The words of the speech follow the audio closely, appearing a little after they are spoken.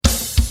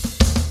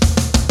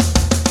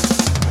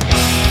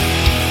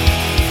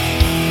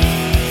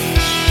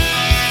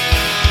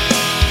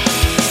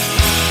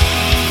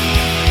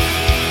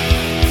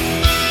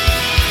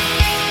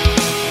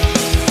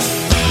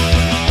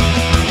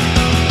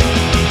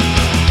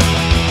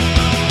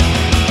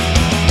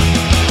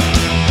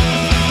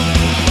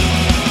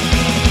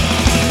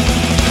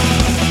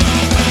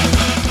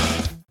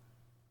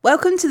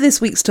to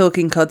this week's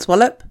Talking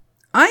Codswallop.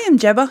 I am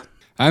Gemma.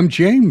 I'm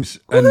James,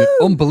 and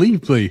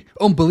unbelievably,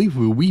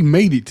 we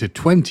made it to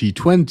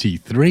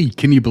 2023.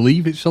 Can you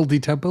believe it, Salty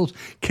Tadpoles?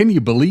 Can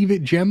you believe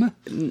it, Gemma?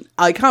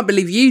 I can't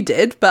believe you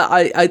did, but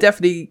I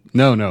definitely...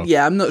 No.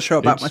 Yeah, I'm not sure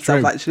about It's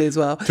myself, true. actually, as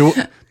well.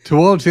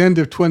 Towards the end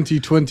of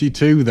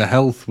 2022, the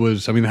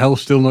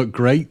health's still not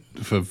great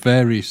for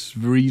various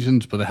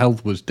reasons, but the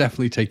health was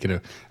definitely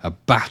taking a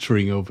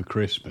battering over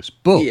Christmas.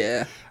 But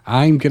Yeah.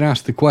 I'm going to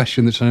ask the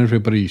question that's on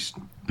everybody's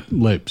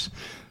lips.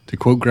 To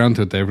quote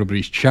Groundhog Day,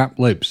 everybody's chapped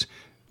lips.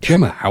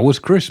 Gemma, how was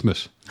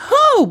Christmas?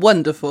 Oh,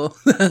 wonderful.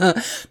 No,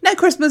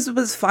 Christmas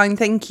was fine,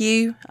 thank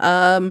you.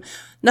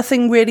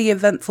 Nothing really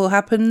eventful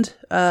happened.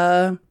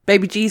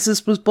 Baby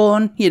Jesus was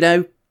born,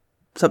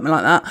 something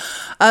like that.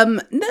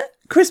 No,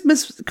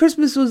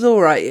 Christmas was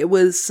all right. It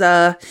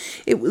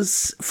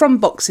was from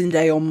Boxing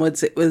Day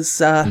onwards. It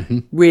was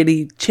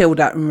really chilled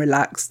out and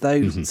relaxed,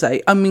 though. So,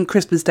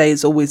 Christmas Day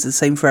is always the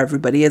same for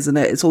everybody, isn't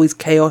it? It's always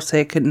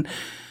chaotic, and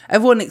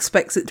everyone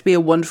expects it to be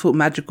a wonderful,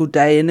 magical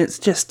day, and it's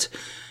just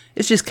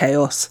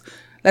chaos.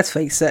 Let's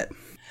face it.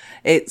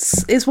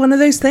 It's one of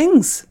those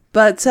things.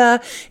 But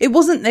it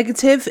wasn't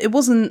negative. It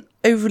wasn't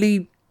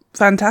overly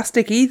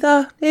fantastic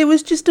either. It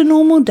was just a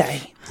normal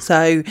day.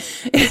 So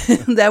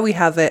there we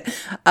have it.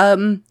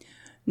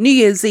 New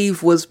Year's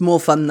Eve was more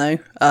fun though.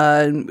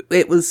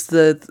 It was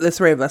the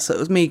three of us. So it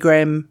was me,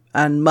 Graham,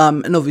 and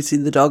Mum, and obviously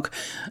the dog.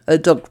 The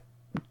dog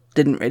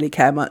didn't really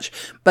care much.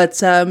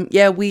 But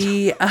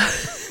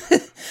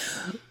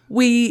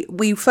we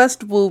we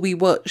first of all we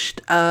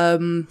watched oh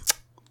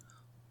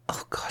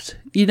god,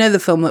 the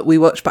film that we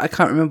watched, but I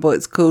can't remember what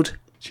it's called.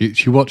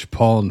 She watched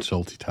porn,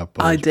 Salty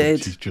Tadpoles. I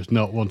did. She's just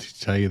not wanted to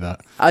tell you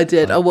that. I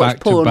did. I watched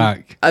porn.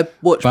 Back. I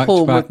watched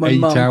porn with my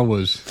mum. 8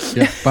 hours.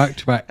 Yeah, back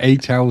to back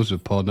 8 hours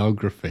of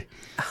pornography.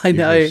 I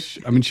know.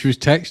 She was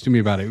texting me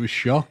about it. It was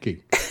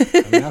shocking.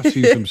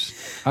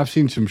 I've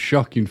seen some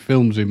shocking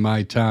films in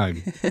my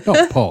time.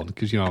 Not porn,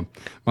 because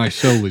my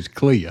soul is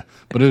clear.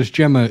 But as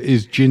Gemma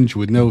is ginger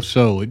with no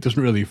soul, it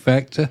doesn't really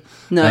affect her.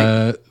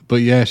 No.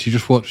 But yeah, she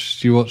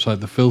watched like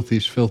the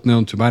filthiest filth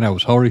known to man. I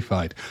was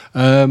horrified.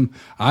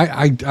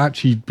 I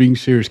actually, being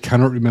serious,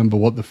 cannot remember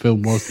what the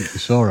film was that you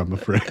saw, I'm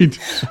afraid.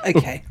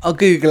 Okay, I'll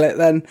Google it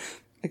then.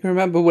 I can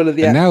remember one of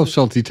the... And now,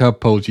 Salty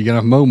Tadpoles, you're going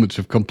to have moments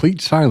of complete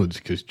silence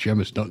because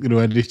Gemma's not going to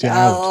edit it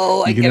out.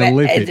 Oh, I'm going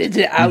to edit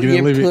it out,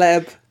 you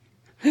pleb.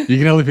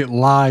 You're going to live it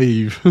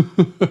live.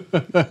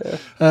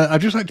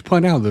 I'd just like to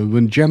point out that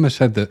when Gemma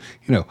said that,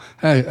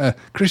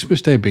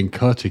 Christmas Day being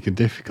chaotic and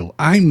difficult,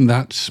 I'm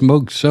that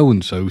smug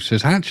so-and-so who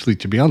says, actually,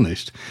 to be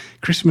honest,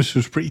 Christmas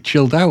was pretty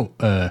chilled out,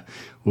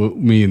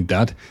 me and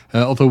Dad,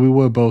 although we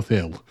were both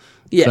ill.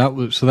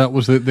 Yeah. So that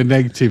was the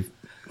negative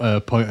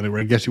point on it,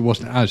 where I guess it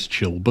wasn't as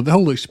chill. But the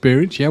whole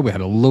experience, we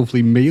had a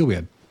lovely meal, we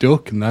had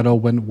duck, and that all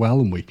went well,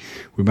 and we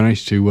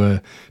managed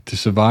to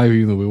survive,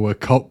 even though we were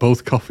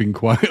both coughing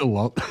quite a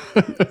lot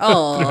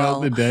throughout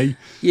the day.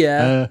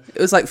 Yeah,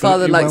 it was like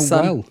father like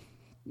son. Well.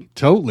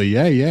 Totally,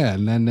 yeah.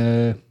 And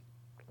then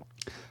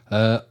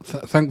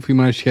thankfully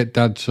managed to get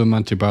Dad some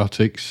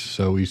antibiotics,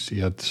 so he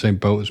had the same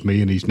boat as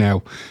me, and he's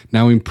now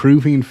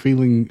improving and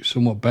feeling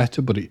somewhat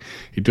better, but it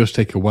does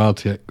take a while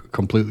to get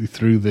completely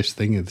through this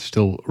thing. There's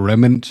still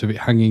remnants of it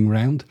hanging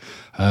around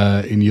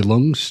in your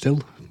lungs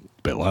still.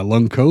 Bit like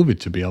long COVID,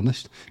 to be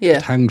honest. Yeah.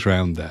 It hangs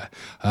around there.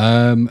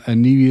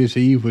 And New Year's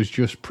Eve was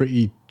just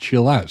pretty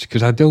chill out,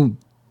 because I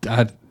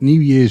had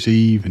New Year's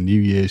Eve and New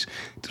Year's,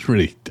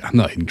 I'm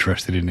not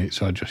interested in it,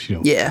 so I just,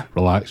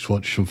 relax,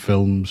 watch some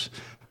films,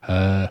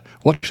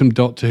 watch some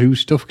Doctor Who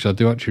stuff, because I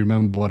do actually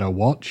remember what I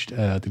watched.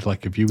 I did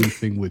like a viewing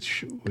thing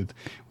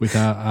with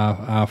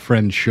our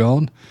friend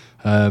Sean.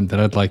 That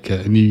had like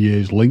a New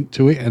Year's link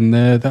to it, and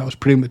that was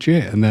pretty much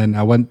it. And then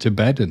I went to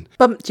bed and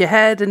bumped your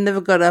head and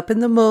never got up in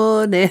the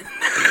morning.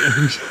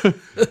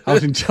 I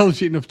was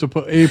intelligent enough to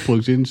put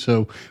earplugs in,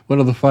 so when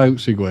all the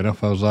fireworks were going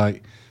off, I was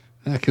like,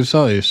 I can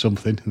sort of hear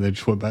something, and then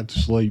just went back to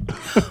sleep.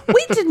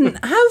 We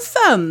didn't have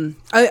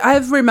I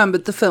have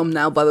remembered the film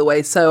now, by the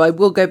way, so I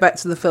will go back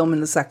to the film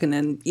in a second.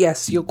 And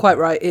yes, you're quite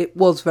right, it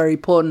was very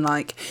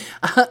porn-like.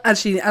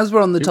 Actually, as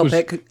we're on the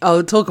topic,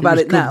 I'll talk about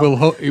it now.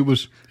 It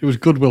was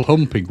Goodwill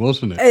Humping,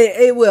 wasn't it?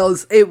 It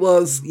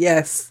was,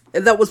 yes.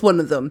 That was one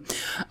of them.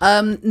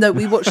 No,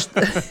 we watched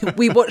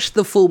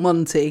the Full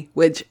Monty,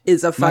 which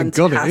is a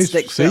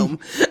fantastic film.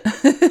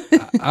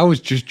 I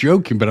was just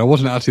joking, but I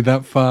wasn't actually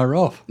that far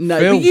off. No,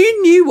 but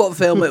you knew what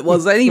film it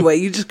was anyway.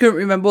 You just couldn't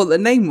remember what the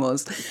name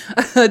was.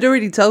 I'd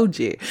already told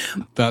you.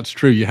 That's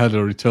true. You had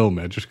already told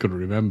me. I just couldn't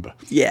remember.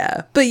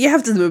 Yeah, but you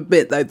have to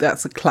admit, though,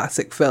 that's a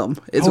classic film.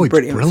 It's a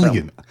brilliant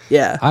film.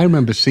 Yeah. I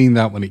remember seeing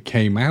that when it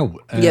came out.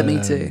 Yeah,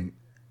 me too.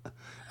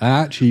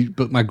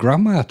 But my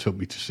grandma took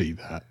me to see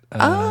that.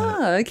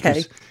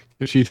 Okay.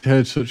 she'd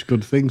heard such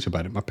good things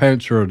about it. My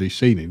parents had already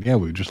seen it. Yeah,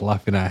 we were just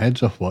laughing our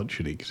heads off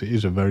watching it because it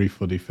is a very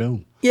funny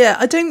film. Yeah,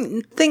 I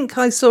don't think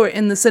I saw it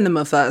in the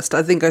cinema first.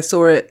 I think I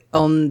saw it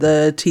on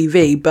the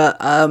TV, but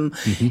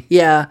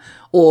yeah,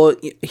 or,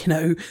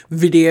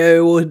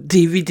 video or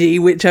DVD,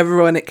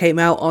 whichever one it came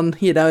out on,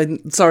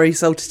 sorry,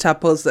 Salty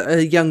Tadpoles that are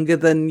younger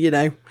than,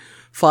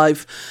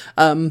 5,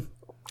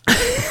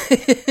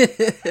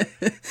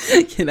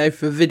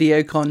 for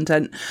video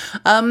content.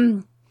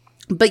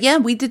 But yeah,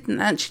 we didn't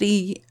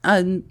actually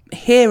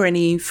hear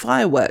any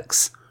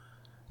fireworks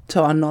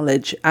to our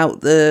knowledge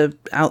out the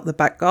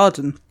back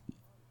garden.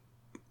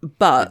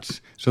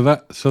 But so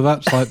that's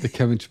like the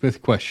Kevin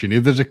Smith question.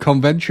 If there's a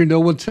convention, no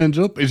one turns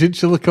up. Is it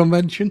still a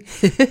convention?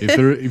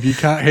 If you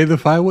can't hear the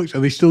fireworks, are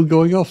they still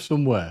going off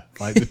somewhere,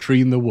 like the tree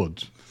in the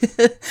woods?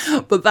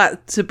 But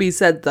that to be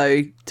said,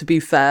 though, to be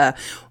fair,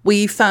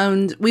 we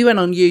went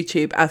on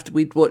YouTube after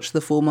we'd watched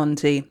the Full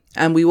Monty,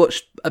 and we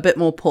watched a bit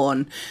more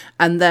porn,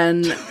 and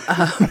then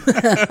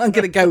I'm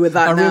going to go with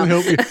that now.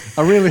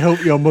 I really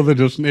hope your mother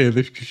doesn't hear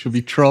this because she'll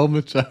be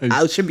traumatised.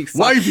 Oh, she'll be fine.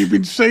 Why have you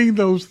been saying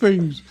those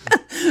things?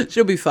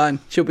 She'll be fine.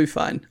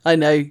 I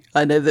know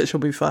that she'll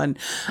be fine.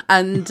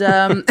 And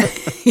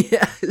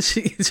yeah,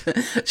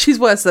 she's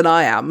worse than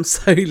I am,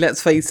 so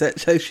let's face it,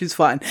 so she's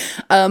fine.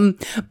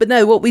 But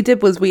no, what we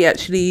did was we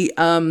actually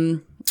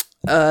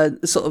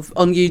sort of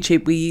on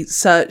YouTube we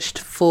searched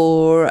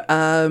for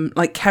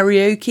like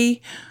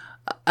karaoke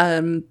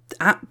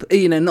app,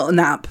 not an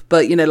app,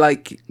 but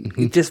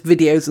just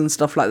videos and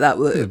stuff like that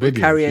with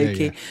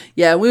karaoke.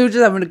 Yeah, we were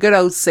just having a good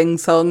old sing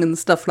song and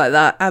stuff like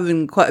that,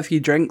 having quite a few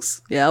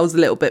drinks. Yeah, I was a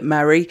little bit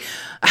merry.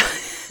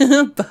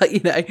 But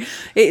it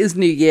is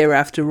New Year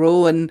after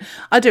all, and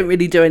I don't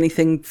really do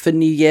anything for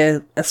New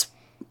Year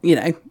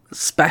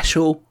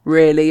special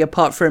really,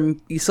 apart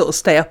from you sort of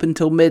stay up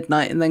until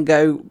midnight and then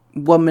go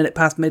 1 minute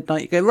past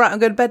midnight, you go, right, I'm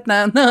going to bed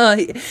now.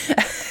 Night.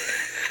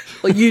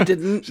 Well, you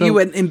didn't. You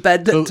went in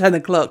bed at 10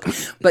 o'clock.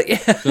 But yeah.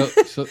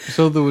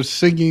 So there was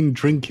singing,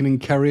 drinking and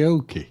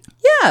karaoke.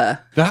 Yeah.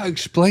 That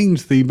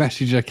explains the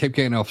message I kept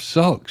getting off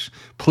Socks.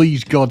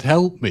 Please, God,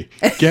 help me.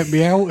 Get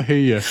me out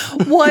here.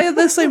 Why are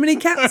there so many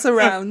cats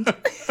around?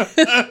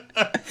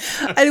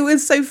 And it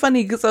was so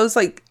funny because I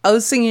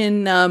was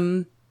singing,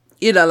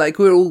 like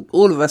we were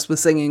all of us were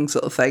singing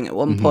sort of thing at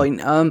one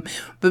point.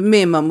 But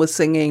me and Mum was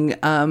singing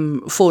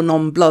Four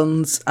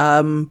Non-Blondes,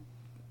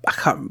 I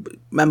can't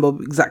remember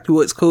exactly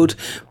what it's called,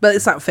 but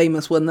it's that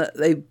famous one that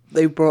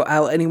they brought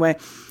out anyway.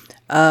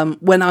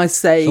 When I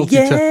say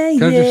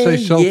can I just say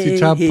Salty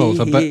Tadpoles?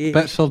 I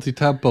bet Salty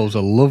Tadpoles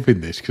are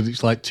loving this because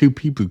it's like two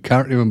people who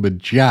can't remember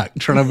Jack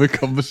trying to have a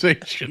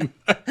conversation.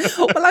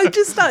 Well, I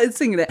just started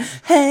singing it.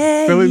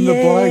 Hey, fill in the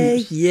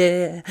blanks.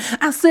 Yeah,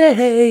 I say,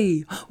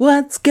 hey,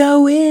 what's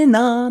going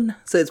on?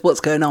 So it's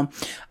what's going on,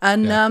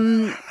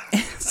 and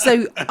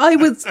so I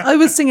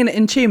was singing it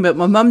in tune, but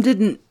my mum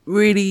didn't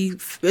really.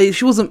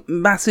 She wasn't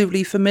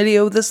massively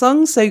familiar with the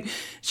song, so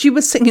she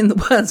was singing the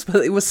words,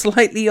 but it was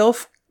slightly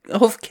off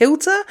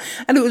kilter,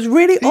 and it was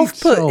really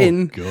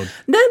off-putting.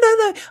 No,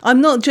 I'm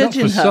not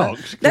judging her.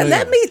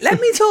 Let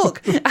me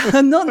talk.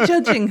 I'm not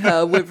judging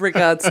her with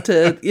regards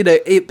to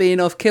it being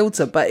off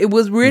kilter, but it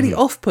was really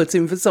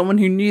off-putting for someone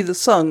who knew the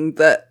song,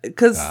 that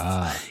because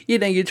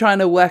you're trying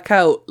to work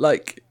out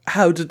like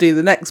how to do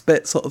the next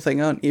bit sort of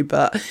thing, aren't you?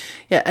 But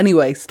yeah,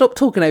 anyway, stop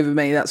talking over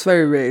me. That's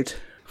very rude.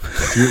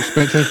 Do you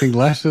expect anything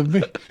less of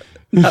me?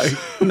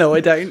 No, I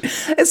don't.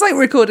 It's like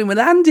recording with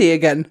Andy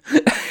again.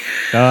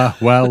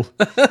 Well,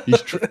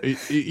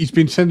 he's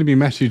been sending me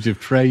messages of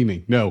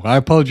training. No, I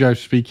apologise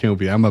for speaking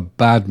over you. I'm a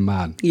bad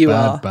man. You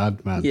are.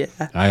 Bad man. Yeah.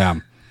 I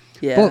am.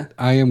 Yeah. But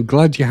I am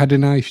glad you had a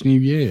nice New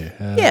Year.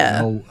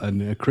 Yeah.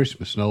 And a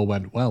Christmas and all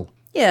went well.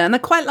 Yeah, and I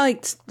quite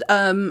liked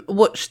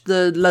watched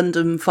the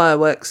London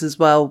fireworks as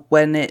well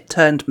when it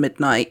turned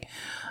midnight.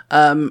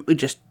 We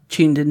just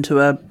tuned into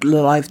a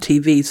live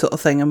TV sort of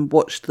thing and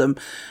watched them,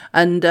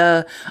 and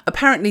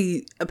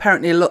apparently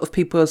a lot of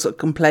people are sort of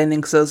complaining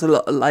because there was a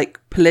lot of like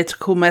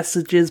political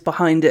messages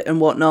behind it and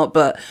whatnot,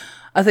 but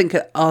I think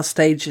at our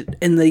stage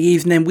in the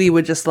evening we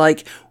were just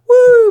like,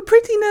 woo,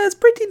 prettiness.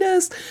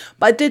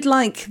 But I did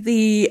like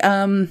the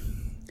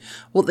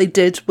what they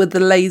did with the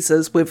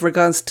lasers with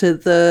regards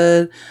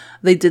to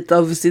they did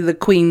obviously the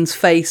Queen's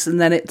face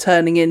and then it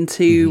turning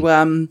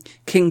into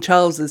King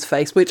Charles's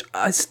face, which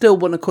I still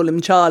want to call him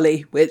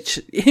Charlie,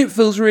 which it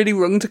feels really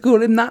wrong to call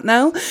him that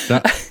now.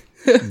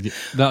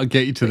 That'll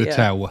get you to the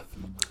tower.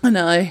 I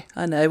know.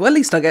 Well, at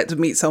least I get to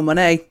meet someone,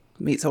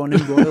 meet someone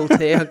in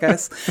royalty, I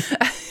guess.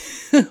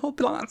 I'll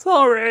be like,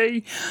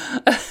 sorry.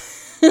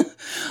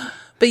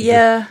 But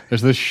yeah.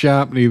 There's the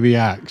sharpening the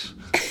axe.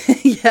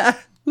 Yeah.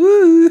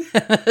 Woo!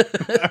 Can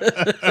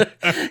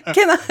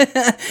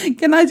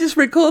I just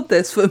record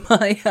this for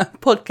my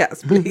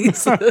podcast,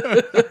 please?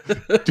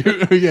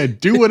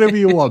 Do whatever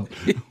you want.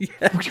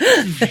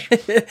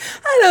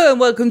 Hello and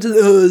welcome to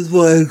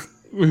the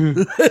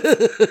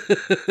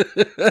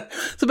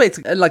So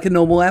basically, like a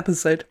normal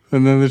episode.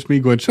 And then there's me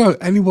going, so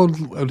would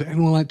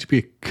anyone like to be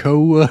a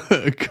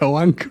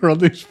co-anchor on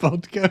this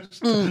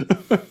podcast?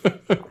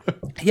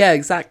 Yeah,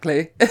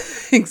 exactly.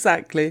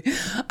 Exactly.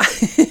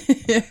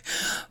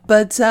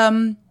 But,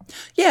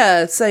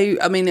 yeah, so,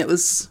 I mean, it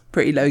was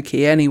pretty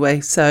low-key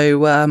anyway.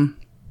 So,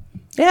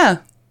 yeah,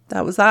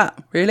 that was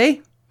that,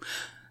 really.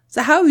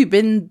 So how have you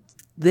been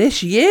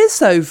this year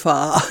so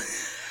far?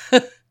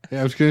 Yeah,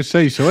 I was going to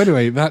say, so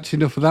anyway, that's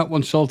enough of that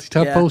one, Salty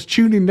Tadpoles. Yeah.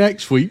 Tune in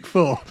next week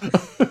for...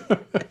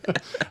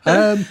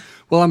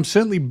 well, I'm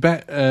certainly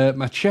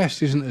my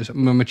chest isn't as...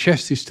 My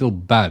chest is still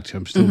bad.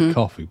 I'm still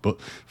coughing.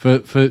 But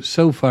for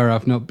so far,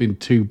 I've not been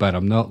too bad.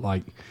 I'm not,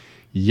 like,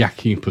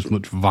 yakking up as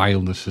much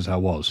vileness as I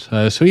was.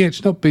 So, yeah,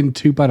 it's not been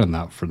too bad on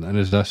that front. And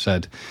as I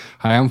said,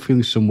 I am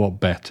feeling somewhat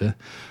better.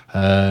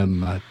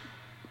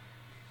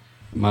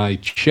 My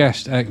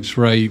chest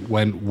X-ray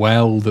went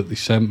well that they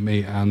sent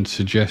me and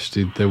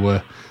suggested there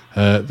were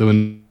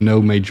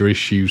no major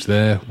issues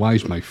there. Why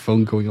is my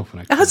phone going off?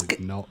 And I was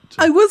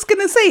going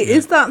to say,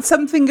 is that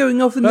something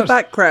going off in the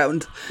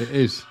background? It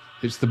is.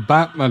 It's the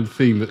Batman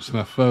theme that's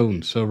my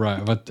phone. So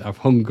right, I've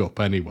hung up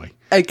anyway.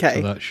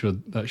 Okay. So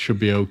that should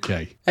be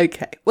okay.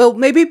 Okay. Well,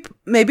 maybe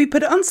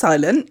put it on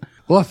silent.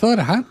 Well, I thought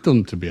I had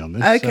done, to be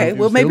honest. Okay.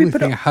 Well, maybe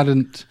put it.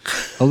 The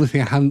only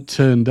thing I hadn't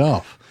turned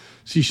off.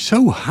 She's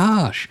so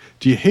harsh.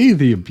 Do you hear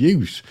the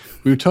abuse?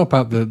 We were talking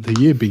about the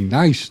year being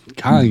nice and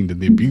kind,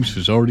 and the abuse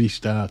has already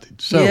started.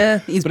 So, yeah,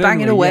 he's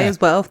banging away as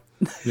well.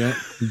 Yeah.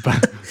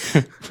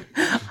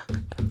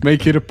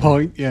 Make it a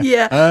point, yeah.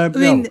 Yeah, I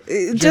mean,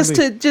 just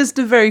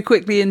to very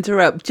quickly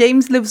interrupt,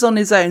 James lives on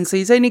his own, so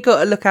he's only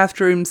got to look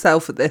after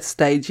himself at this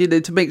stage,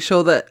 to make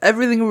sure that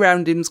everything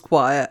around him's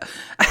quiet.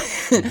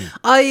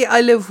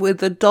 I live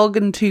with a dog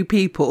and 2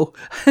 people,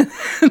 and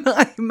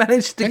I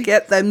managed to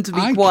get them to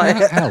be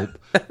quiet.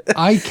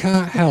 I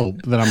can't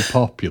help that I'm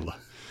popular.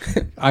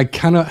 I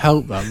cannot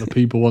help that the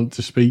people want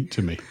to speak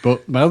to me.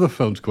 But my other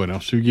phone's going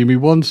off, so give me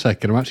 1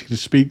 second. I'm actually going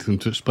to speak to them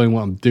to explain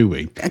what I'm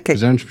doing. Okay.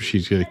 Because the answer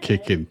machine's going to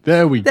kick in.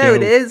 There we go. There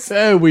it is.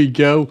 There we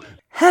go.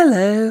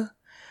 Hello.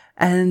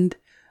 And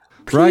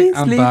please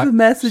leave a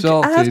message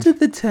after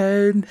the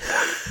tone.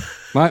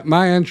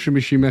 My answer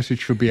machine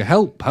message should be a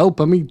help.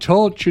 I'm being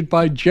tortured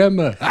by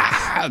Gemma.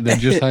 And then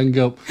just hang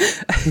up.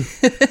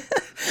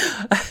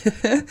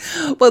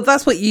 Well,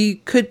 that's what you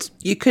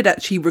could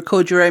actually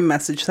record your own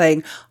message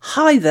saying,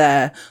 "Hi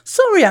there,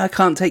 sorry I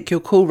can't take your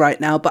call right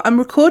now, but I'm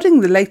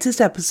recording the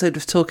latest episode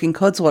of Talking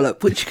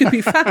Codswallop, which can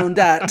be found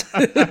at..."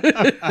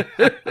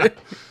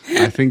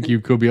 I think you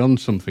could be on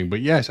something,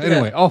 but yes,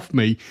 anyway, off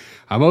me.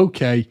 I'm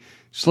okay,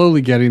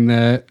 slowly getting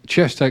there.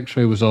 Chest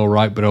X-ray was all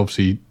right, but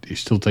obviously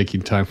it's still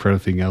taking time for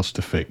everything else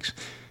to fix.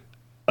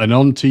 And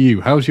on to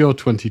you. How's your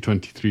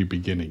 2023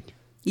 beginning?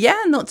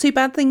 Yeah, not too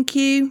bad, thank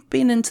you.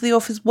 Been into the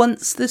office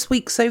once this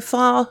week so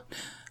far.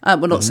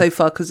 Well, not so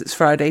far because it's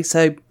Friday,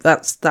 so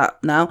that's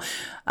that now.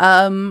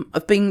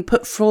 I've been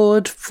put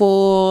forward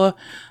for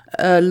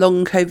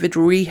long COVID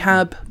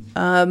rehab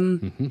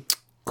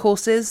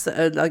courses that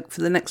are like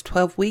for the next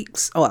 12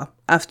 weeks. Oh, well,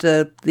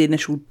 after the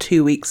initial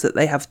 2 weeks that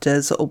they have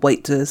to sort of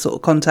wait to sort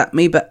of contact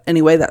me. But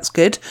anyway, that's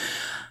good.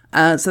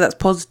 So that's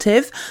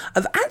positive.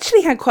 I've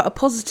actually had quite a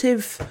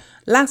positive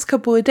last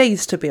couple of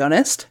days, to be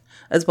honest,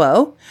 as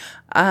well.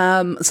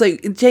 So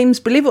James,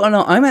 believe it or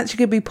not, I'm actually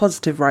going to be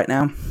positive right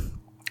now.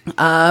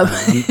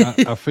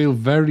 I feel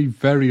very,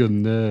 very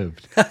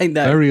unnerved. I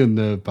know. Very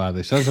unnerved by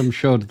this, as I'm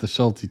sure of the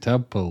Salty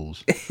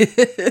Tadpoles.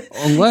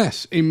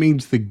 Unless it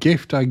means the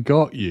gift I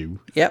got you.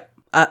 Yep.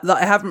 That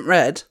I haven't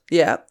read.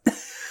 Yeah.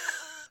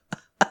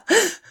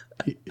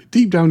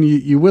 Deep down,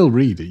 you will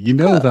read it. You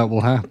know that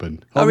will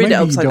happen. I'll read it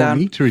upside down. Maybe you don't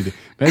need to read it.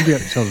 Maybe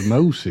it's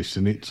osmosis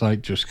and it's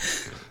like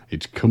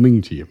it's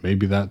coming to you.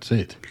 Maybe that's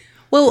it.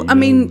 Well, I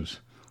mean,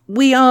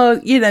 we are,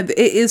 it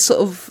is sort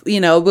of,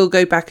 I will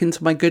go back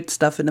into my good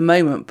stuff in a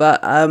moment,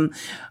 but on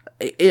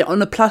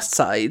a plus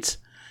side,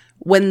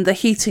 when the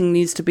heating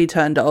needs to be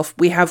turned off,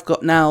 we have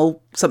got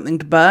now something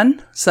to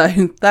burn. So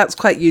that's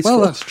quite useful.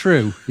 Well, that's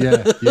true.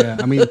 Yeah.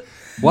 I mean,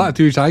 what I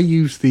do is I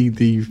use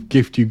the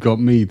gift you got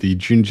me, the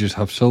Gingers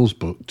Have Souls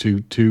book,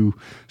 to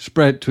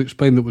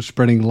explain that we're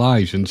spreading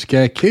lies and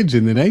scare kids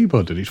in the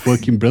neighbourhood, and it's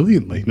working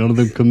brilliantly. None of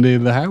them come near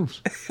the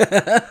house.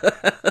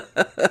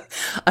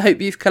 I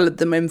hope you've coloured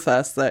them in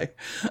first, though.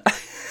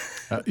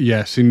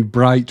 Yes, in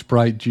bright,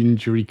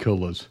 gingery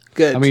colours.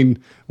 Good. I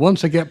mean,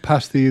 once I get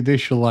past the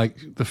initial,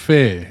 the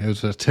fear,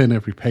 as I turn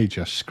every page,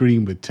 I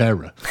scream with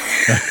terror.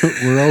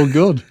 We're all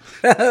good.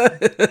 I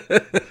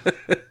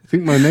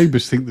think my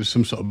neighbours think there's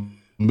some sort of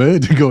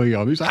murder going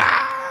on. It's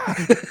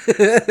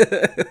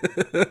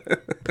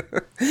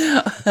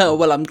Oh,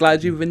 well, I'm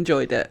glad you've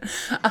enjoyed it.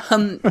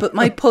 But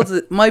my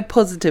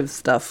positive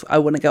stuff I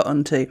want to get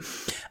on to.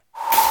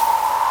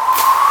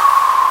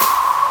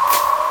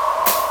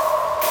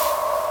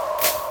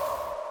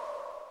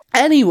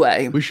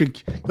 Anyway,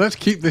 let's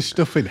keep this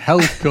stuff in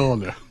Health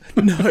Corner.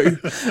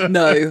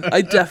 No,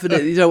 I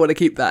definitely don't want to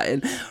keep that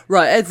in.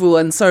 Right,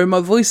 everyone, sorry, my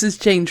voice has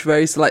changed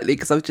very slightly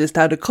because I've just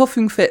had a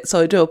coughing fit,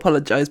 so I do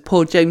apologise.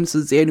 Poor James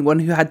was the only one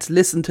who had to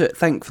listen to it,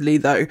 thankfully,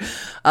 though.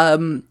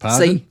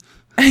 Pardon?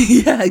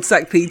 Yeah,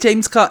 exactly.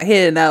 James can't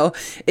hear now.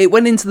 It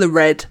went into the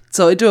red,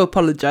 so I do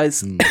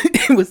apologise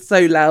if It was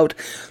so loud.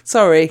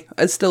 Sorry,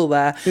 it's still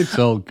there. It's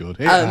all good.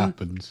 It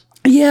happens.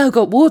 Yeah, I've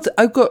got water.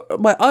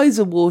 My eyes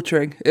are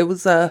watering. It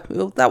was that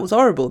was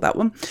horrible, that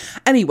one.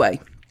 Anyway,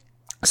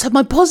 so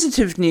my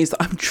positive news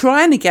that I'm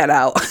trying to get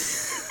out.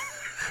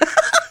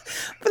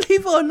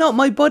 Believe it or not,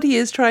 my body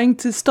is trying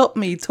to stop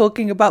me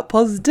talking about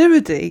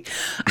positivity.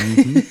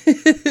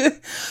 Mm-hmm.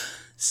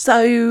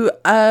 So,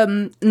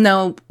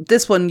 no,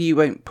 this one you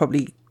won't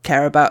probably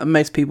care about, and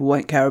most people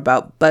won't care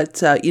about,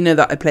 but you know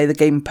that I play the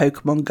game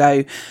Pokemon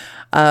Go.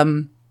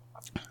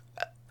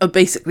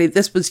 Basically,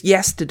 this was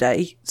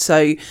yesterday,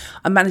 so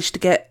I managed to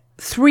get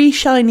 3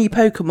 shiny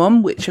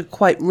Pokemon, which are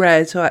quite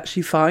rare to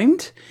actually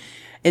find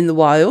in the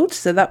wild,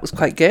 so that was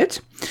quite good.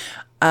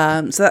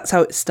 So that's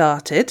how it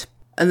started.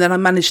 And then I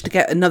managed to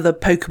get another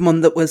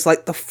Pokemon that was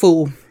like the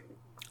full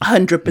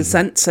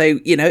 100%. So,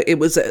 you know, it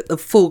was a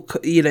full,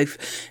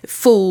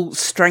 full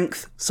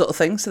strength sort of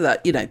thing. So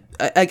that,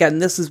 again,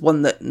 this is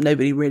one that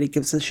nobody really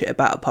gives a shit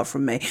about apart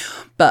from me.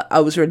 But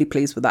I was really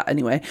pleased with that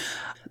anyway.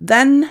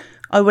 Then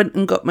I went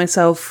and got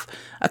myself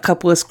a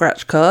couple of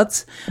scratch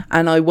cards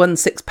and I won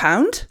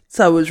 £6.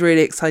 So I was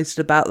really excited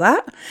about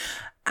that.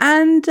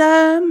 And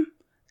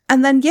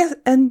then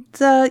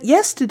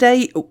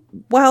yesterday,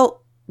 well,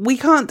 we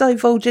can't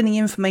divulge any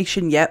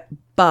information yet,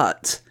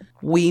 but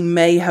we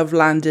may have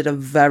landed a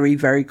very,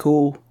 very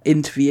cool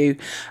interview.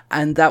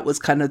 And that was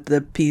kind of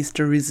the piece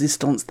de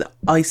resistance, the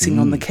icing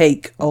on the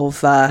cake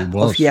of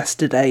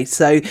yesterday.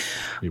 So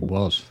it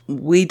was.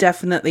 We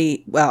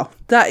definitely, well,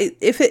 that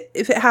if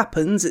it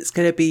happens, it's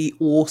going to be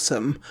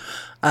awesome.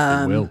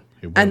 It will.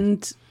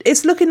 And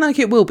it's looking like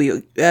it will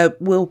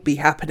be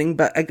happening.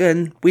 But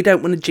again, we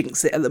don't want to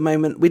jinx it at the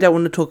moment. We don't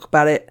want to talk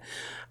about it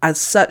as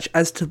such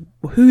as to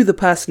who the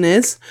person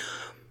is,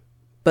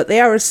 but they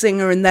are a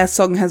singer and their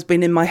song has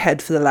been in my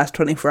head for the last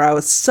 24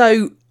 hours.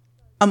 So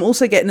I'm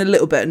also getting a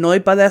little bit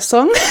annoyed by their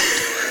song.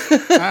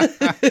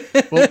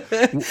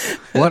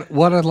 Well,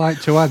 what I'd like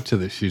to add to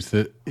this is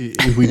that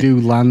if we do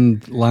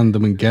land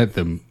them and get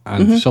them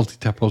and Salty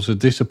Tadpoles are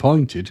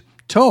disappointed,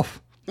 tough.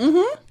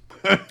 Mm-hmm.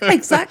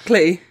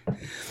 Exactly.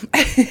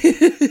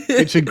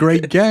 It's a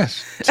great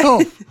guess.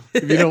 Tough.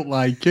 If you don't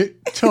like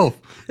it, tough.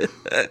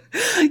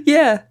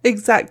 Yeah,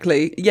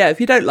 exactly. Yeah,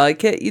 if you don't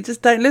like it, you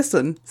just don't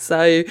listen.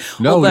 So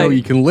no,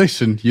 you can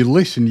listen. You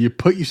listen, you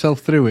put yourself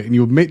through it and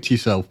you admit to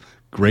yourself,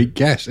 great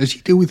guess, as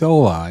you do with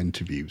all our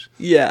interviews.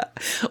 Yeah.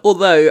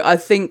 Although I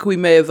think we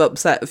may have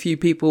upset a few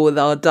people with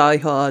our Die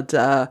Hard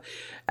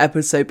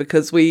episode,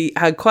 because we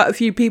had quite a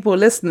few people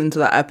listening to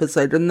that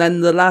episode, and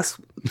then the last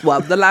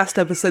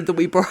episode that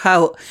we brought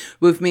out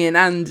with me and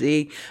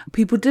Andy,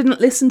 people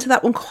didn't listen to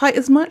that one quite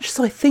as much,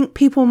 so I think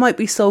people might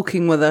be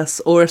sulking with us,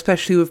 or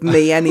especially with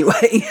me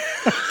anyway.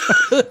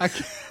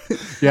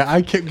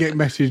 I kept getting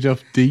messages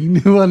off Dean,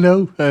 who I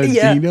know,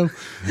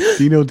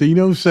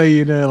 Dino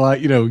saying,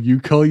 you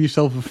call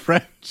yourself a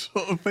friend,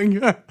 sort of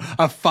thing.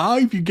 A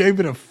 5? You gave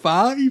it a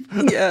 5?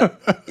 Yeah.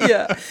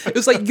 It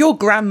was like, your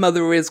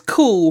grandmother is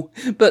cool,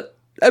 but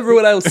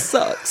everyone else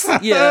sucks.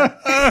 Yeah.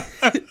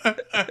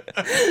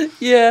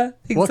 Yeah,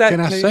 exactly. What can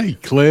I say?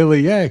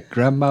 Clearly,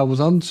 Grandma was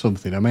on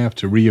something. I may have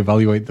to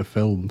reevaluate the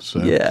film. So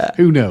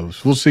who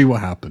knows? We'll see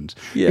what happens.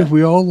 Yeah. If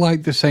we all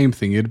liked the same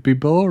thing, it'd be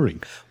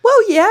boring.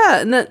 Well,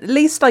 yeah, and at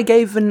least I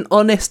gave an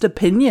honest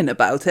opinion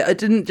about it. I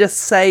didn't just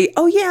say,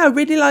 oh yeah, I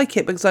really like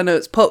it because I know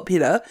it's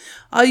popular.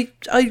 I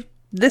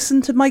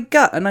listened to my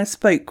gut and I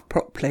spoke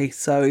properly.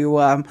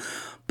 So,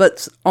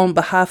 but on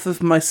behalf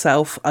of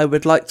myself, I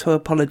would like to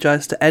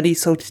apologise to any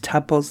Salty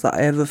Tadpoles that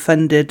I have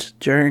offended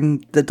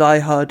during the Die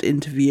Hard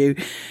interview.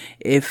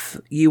 If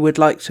you would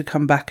like to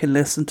come back and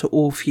listen to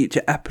all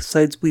future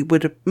episodes, we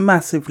would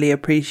massively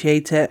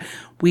appreciate it.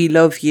 We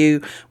love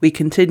you. We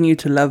continue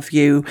to love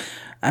you.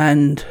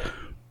 And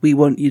we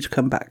want you to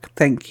come back.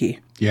 Thank you.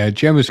 Yeah,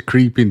 Gemma's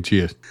creeping to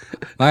you.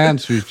 My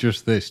answer is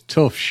just this: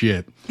 tough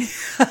shit.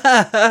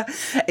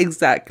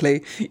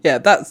 Exactly. Yeah,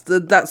 that's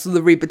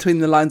the read between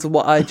the lines of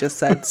what I just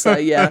said. So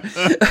yeah.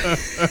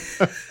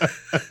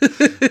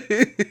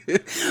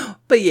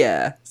 But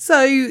yeah.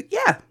 So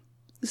yeah,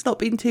 it's not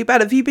been too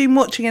bad. Have you been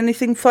watching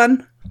anything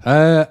fun?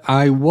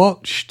 I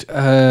watched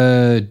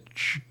Jack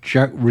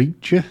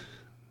Reacher.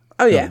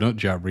 Oh, yeah. No, not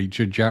Jack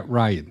Reacher, Jack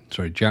Ryan.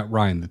 Sorry, Jack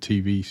Ryan, the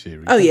TV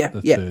series. Oh, yeah,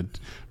 Third.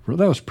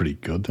 That was pretty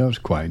good. That was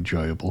quite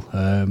enjoyable.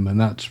 And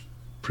that's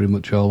pretty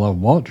much all I've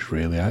watched,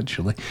 really,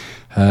 actually.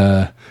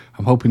 I'm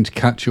hoping to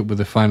catch up with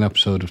the final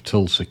episode of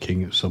Tulsa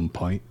King at some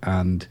point.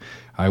 And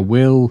I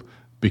will,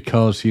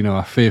 because,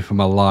 I fear for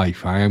my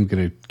life, I am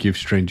going to give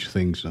Stranger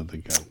Things another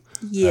go.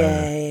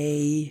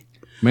 Yay.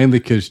 Mainly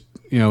because,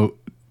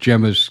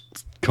 Gemma's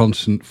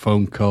constant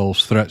phone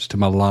calls, threats to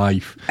my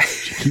life.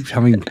 She keeps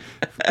having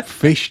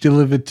fish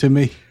delivered to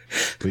me,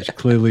 which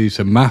clearly is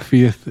a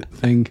mafia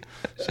thing.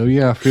 So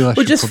yeah, I feel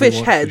well, just fish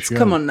heads.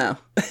 Come on now.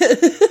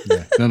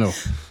 No.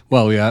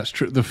 Well, yeah, that's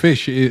true. The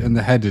fish and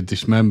the head are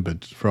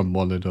dismembered from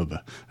one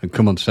another and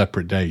come on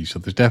separate days. So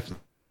there's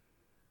definitely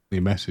a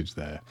message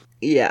there.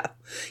 Yeah,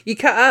 you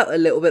cut out a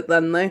little bit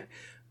then, though.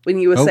 when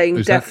you were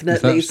saying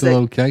definitely. Is that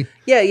still okay?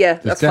 Yeah,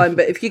 that's fine.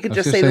 But if you could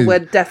just say the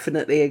word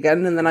definitely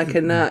again, and then I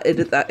can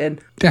edit that in.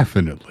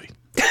 Definitely.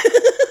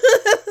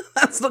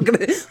 That's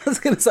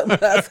gonna sound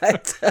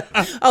perfect.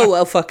 Oh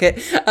well, fuck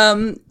it.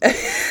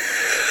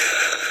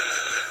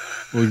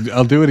 Well,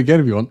 I'll do it again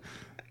if you want.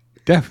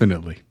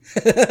 Definitely.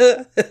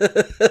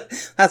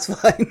 That's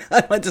fine.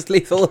 I might just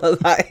leave all of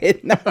that in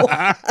now.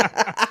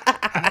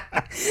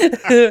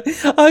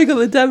 I got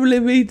the devil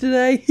in me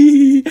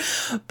today.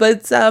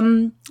 But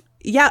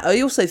yeah,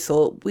 I also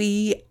thought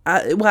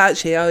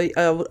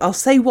I'll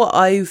say what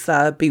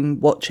I've been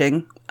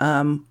watching,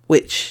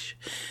 which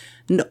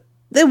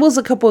there was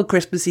a couple of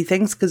Christmassy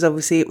things because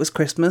obviously it was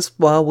Christmas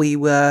while we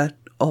were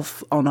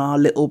off on our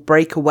little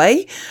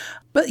breakaway.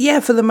 But yeah,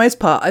 for the most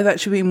part, I've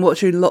actually been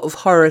watching a lot of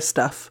horror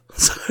stuff.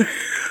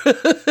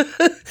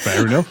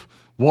 Fair enough.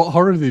 What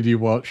horror did you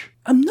watch?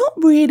 I'm not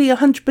really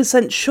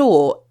 100%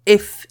 sure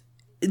if...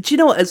 Do you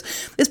know what?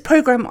 As this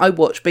program I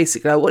watched it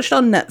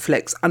on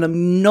Netflix, and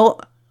I'm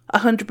not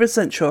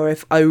 100% sure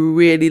if I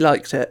really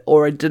liked it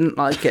or I didn't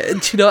like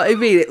it. Do you know what I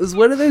mean? It was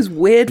one of those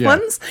weird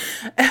ones.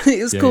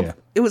 It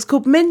was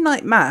called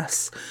Midnight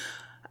Mass.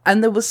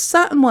 And there was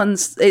certain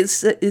ones, it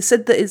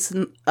said that it's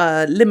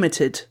a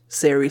limited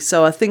series,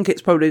 so I think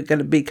it's probably going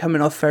to be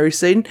coming off very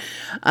soon.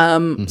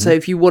 So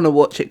if you want to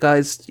watch it,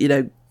 guys,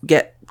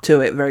 get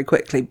to it very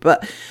quickly.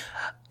 But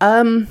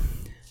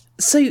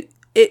so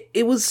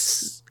it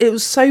was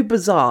so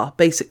bizarre.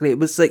 Basically, it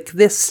was like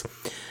this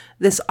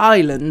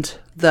island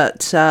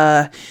that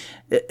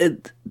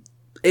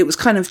it was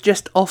kind of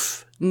just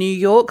off New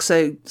York.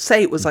 So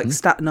say it was like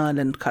Staten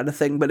Island kind of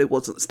thing, but it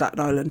wasn't Staten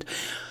Island.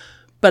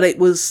 But it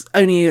was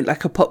only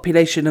like a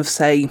population of,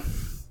 say,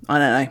 I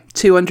don't know,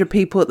 200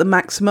 people at the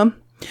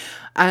maximum.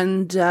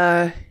 And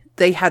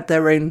they had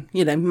their own,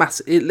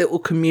 massive little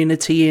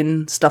community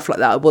and stuff like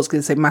that. I was going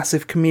to say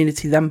massive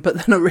community then, but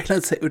then I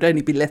realised it would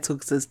only be little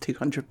because there's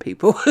 200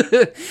 people.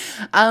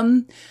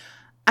 And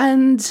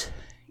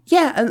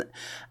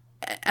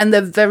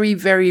they're very,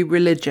 very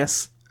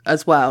religious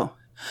as well.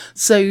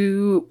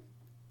 So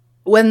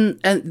when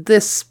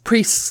this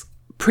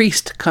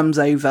priest comes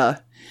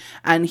over,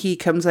 and he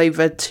comes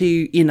over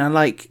to,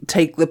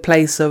 take the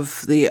place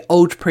of the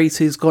old priest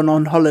who's gone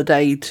on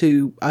holiday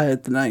to, I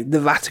don't know, the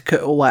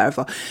Vatican or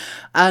whatever.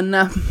 And,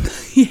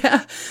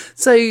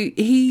 so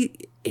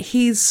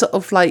he's sort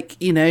of like,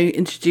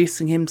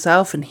 introducing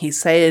himself, and he's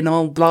saying,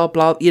 oh, blah,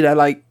 blah,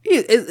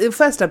 the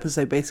first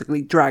episode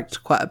basically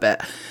dragged quite a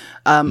bit.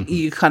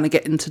 You kind of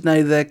getting to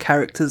know the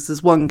characters.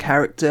 There's one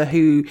character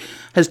who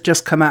has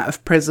just come out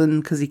of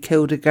prison because he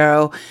killed a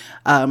girl,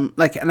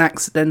 like an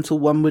accidental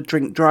one with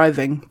drink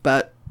driving,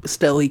 but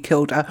still he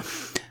killed her.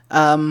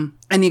 And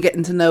you're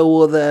getting to know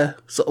all the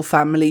sort of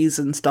families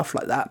and stuff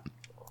like that.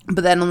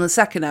 But then on the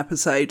second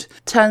episode,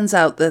 turns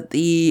out that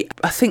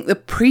I think the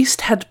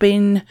priest had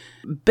been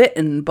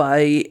bitten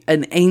by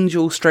an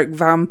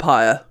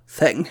angel/vampire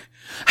thing.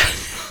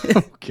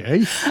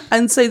 Okay.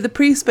 And so the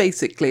priest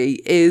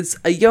basically is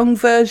a young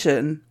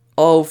version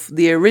of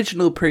the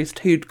original priest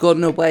who'd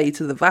gone away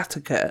to the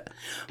Vatican,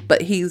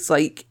 but he's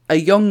like a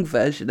young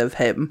version of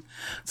him.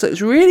 So it's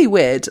really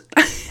weird.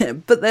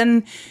 But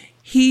then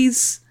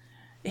he's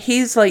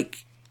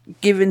like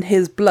giving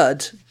his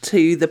blood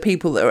to the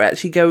people that are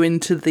actually going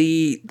to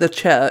the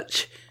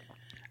church,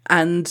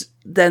 and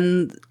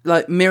then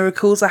like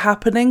miracles are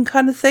happening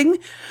kind of thing,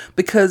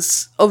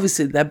 because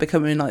obviously they're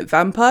becoming like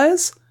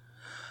vampires.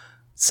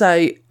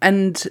 So,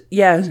 and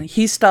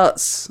he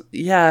starts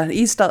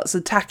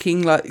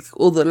attacking like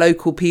all the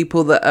local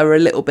people that are a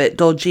little bit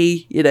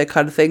dodgy,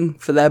 kind of thing,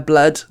 for their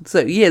blood.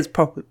 So he is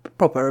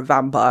proper a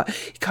vampire.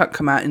 He can't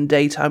come out in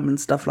daytime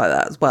and stuff like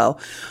that as well.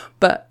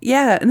 But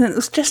yeah, and it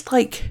was just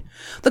like,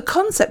 the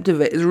concept of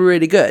it is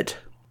really good,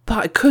 but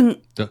I couldn't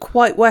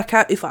quite work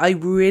out if I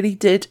really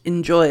did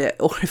enjoy it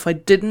or if I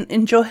didn't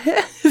enjoy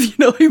it, if you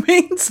know what I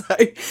mean.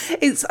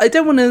 So I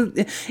don't want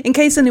to, in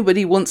case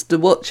anybody wants to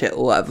watch it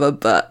or whatever,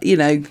 but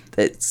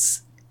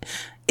it's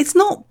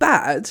not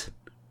bad,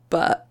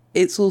 but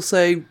it's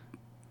also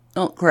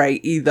not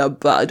great either.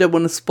 But I don't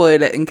want to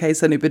spoil it in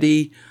case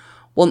anybody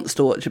wants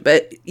to watch it.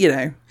 But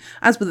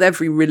as with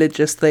every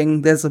religious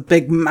thing, there's a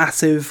big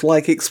massive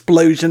like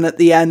explosion at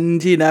the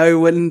end,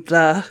 and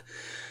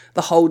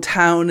the whole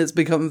town has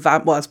become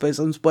well, I suppose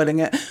I'm spoiling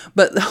it,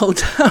 but the whole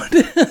town,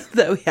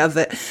 there we have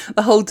it.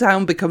 The whole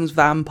town becomes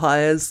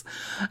vampires,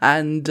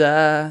 and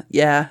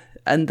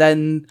and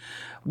then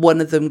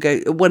one of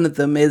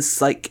them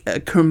is like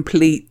a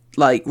complete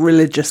like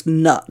religious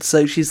nut.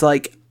 So she's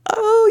like,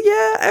 oh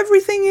yeah,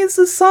 everything is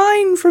a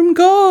sign from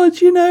God,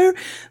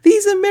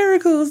 these are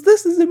miracles,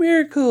 this is a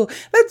miracle,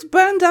 let's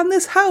burn down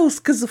this house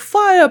because of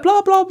fire,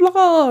 blah blah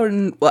blah,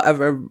 and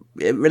whatever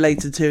it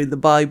related to the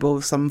Bible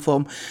of some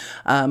form.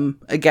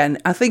 Again,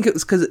 I think it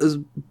was because it was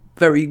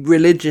very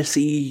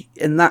religious-y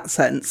in that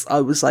sense. I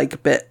was like a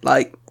bit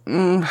like,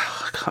 I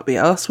can't be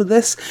arsed with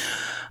this,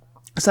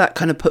 so that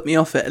kind of put me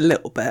off it a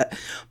little bit.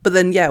 But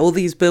then all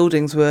these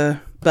buildings were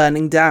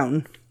burning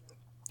down.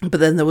 But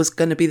then there was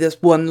going to be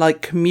this one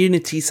like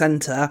community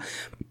centre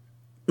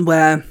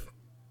where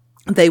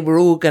they were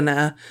all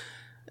gonna,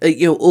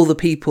 all the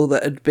people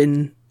that had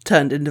been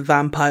turned into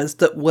vampires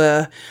that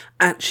were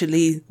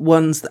actually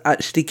ones that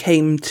actually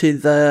came to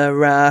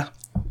the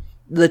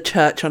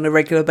church on a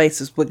regular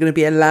basis were going to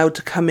be allowed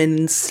to come in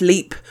and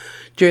sleep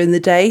during the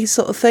day,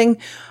 sort of thing.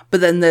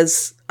 But then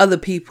there's other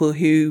people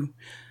who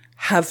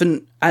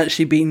haven't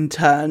actually been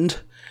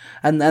turned,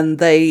 and then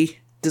they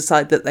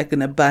decide that they're going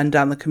to burn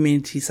down the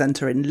community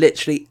centre and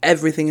literally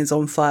everything is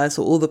on fire,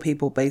 so all the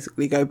people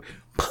basically go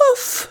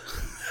poof.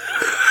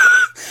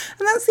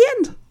 And that's the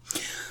end.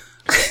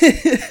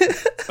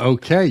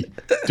 Okay,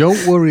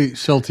 don't worry,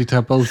 Salty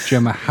Tadpoles.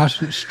 Gemma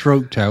hasn't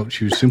stroked out.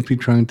 She was simply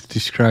trying to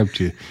describe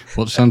to you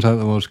what sounds like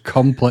the most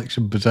complex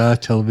and bizarre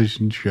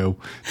television show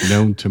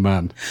known to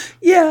man.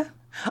 Yeah,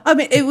 I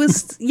mean, it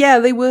was,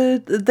 they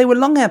were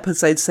long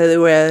episodes, so they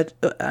were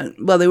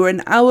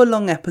an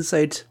hour-long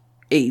episode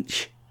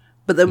each,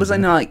 but there was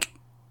only like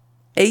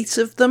 8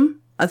 of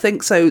them, I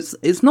think, so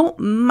it's not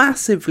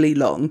massively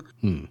long.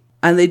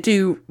 And they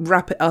do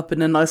wrap it up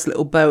in a nice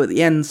little bow at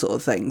the end, sort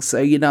of thing. So,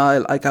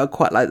 I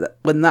quite like that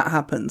when that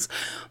happens.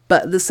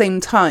 But at the same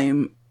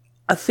time,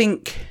 I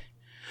think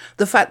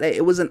the fact that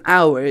it was an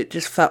hour, it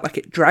just felt like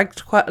it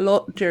dragged quite a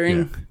lot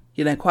during,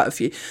 quite a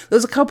few. There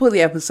was a couple of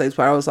the episodes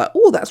where I was like,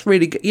 oh, that's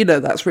really good.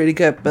 That's really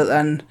good. But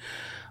then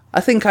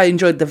I think I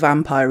enjoyed the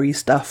vampire-y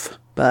stuff.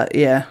 But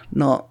yeah,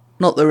 not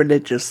the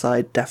religious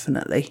side,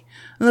 definitely.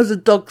 And there was a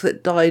dog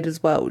that died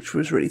as well, which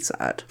was really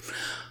sad.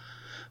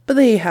 But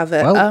there you have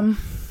it. Well,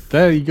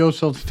 there you go,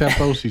 Salty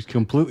Tadpoles. He's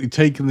completely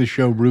taken the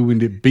show,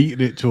 ruined it,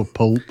 beaten it to a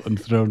pulp and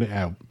thrown it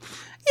out.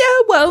 Yeah,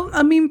 well,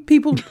 I mean,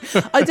 people,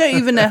 I don't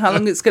even know how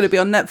long it's going to be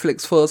on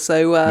Netflix for,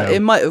 so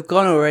It might have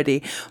gone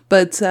already.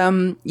 But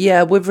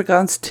with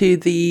regards to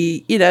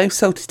the,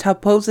 Salty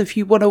Tadpoles, if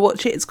you want to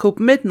watch it, it's called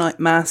Midnight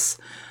Mass.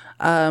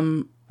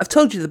 I've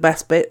told you the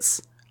best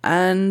bits,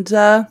 and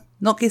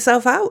knock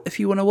yourself out if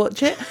you want to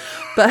watch it.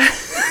 But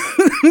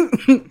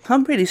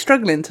I'm really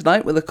struggling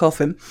tonight with a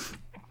coughing.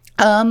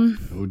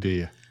 Oh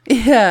dear.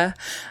 Yeah.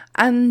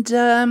 And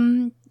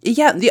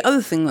the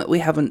other thing that we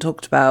haven't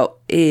talked about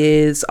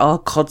is our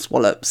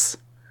codswallops.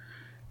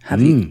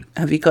 Have you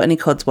got any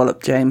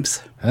codswallop,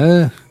 James?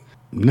 No,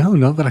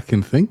 not that I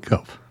can think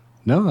of.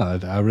 No,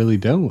 I really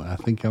don't. I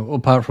think,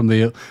 apart from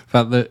the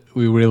fact that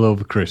we were ill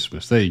over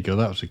Christmas. There you go,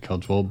 that was a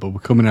codswallop, but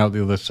we're coming out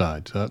the other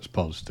side, so that's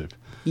positive.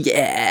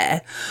 Yeah,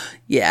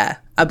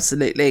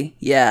 absolutely,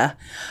 yeah.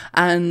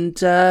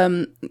 And, I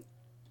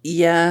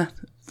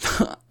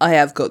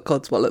have got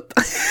codswallop.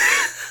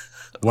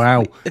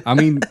 Wow. I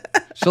mean,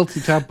 Salty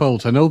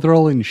Tadpoles, I know they're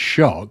all in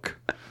shock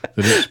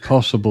that it's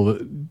possible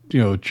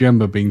that,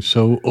 Gemma being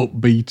so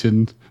upbeat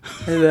and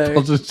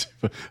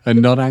positive and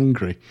not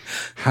angry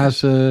has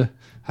some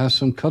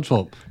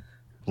codswallop.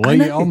 Lay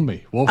it on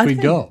me. What have we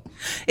got?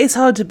 It's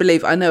hard to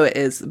believe. I know it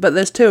is, but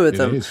there's 2 of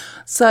them.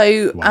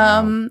 So,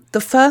 wow.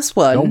 The first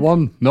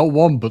one... Not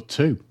one, but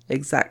 2.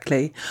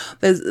 Exactly.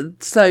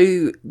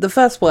 So, the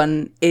first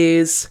one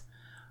is...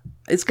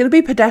 It's going to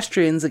be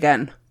pedestrians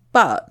again,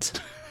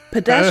 but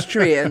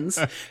pedestrians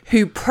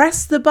who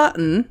press the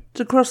button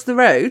to cross the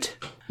road,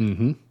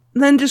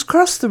 then just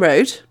cross the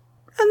road,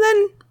 and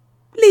then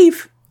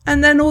leave.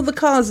 And then all the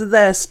cars are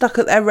there stuck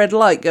at their red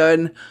light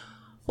going,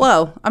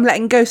 well, I'm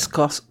letting ghosts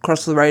cross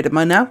the road, am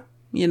I now?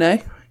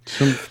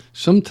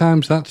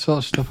 Sometimes that sort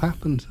of stuff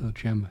happens, though,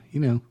 Gemma,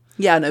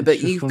 Yeah, I know, but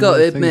you've got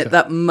to admit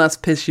that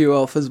must piss you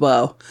off as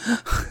well.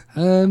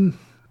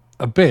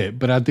 A bit,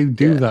 but I do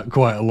that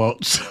quite a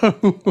lot,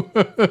 so...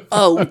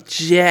 Oh,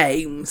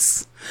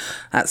 James.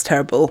 That's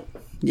terrible.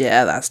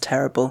 Yeah, that's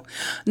terrible.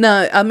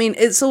 No, I mean,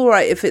 it's all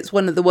right if it's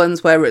one of the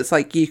ones where it's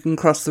like you can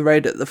cross the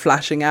road at the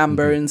flashing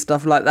amber and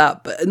stuff like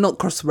that, but not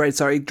cross the road,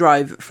 sorry,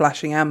 drive at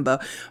flashing amber.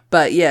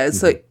 But yeah,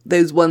 it's like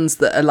those ones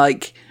that are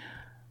like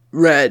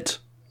red,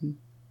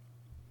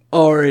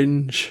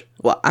 orange,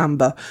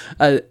 amber,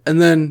 and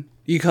then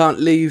you can't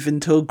leave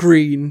until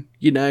green,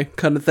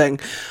 kind of thing.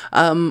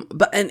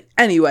 But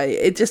anyway,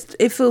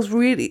 it feels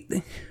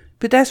really...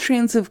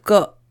 Pedestrians have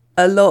got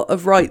a lot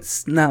of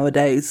rights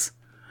nowadays,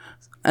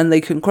 and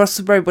they can cross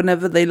the road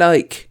whenever they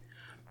like.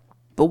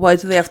 But why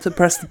do they have to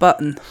press the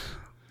button?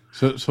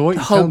 So what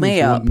you hold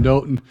me up?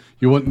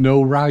 You want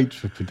no rights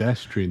for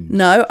pedestrians?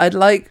 No, I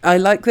like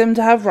them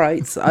to have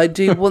rights. I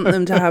do want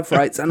them to have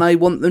rights, and I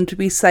want them to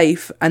be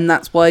safe, and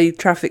that's why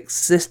traffic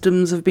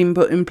systems have been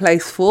put in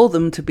place for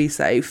them to be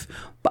safe.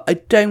 But I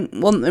don't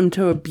want them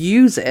to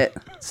abuse it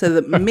so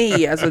that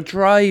me as a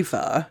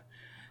driver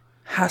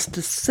has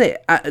to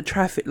sit at a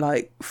traffic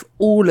light for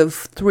all of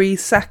 3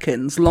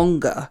 seconds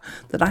longer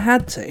than I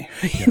had to.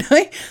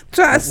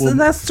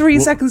 That's 3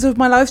 seconds of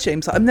my life,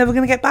 James, that I'm never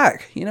going to get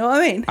back. You know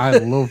what I mean? I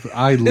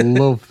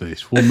love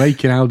this. We'll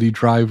make an Audi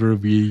driver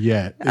of you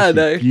yet. This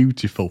is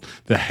beautiful.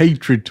 The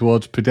hatred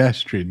towards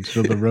pedestrians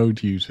and other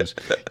road users.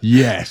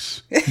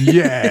 Yes.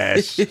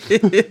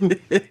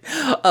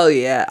 Oh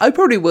yeah, I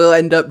probably will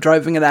end up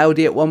driving an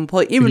Audi at one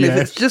point, even if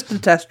it's just a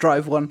test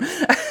drive one.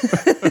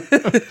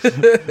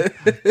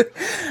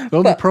 The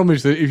only problem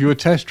is that if you were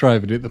test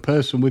driving it, the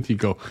person with you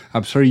go,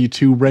 I'm sorry, you're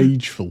too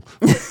rageful.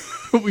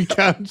 we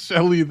can't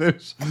sell you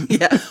this.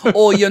 Yeah,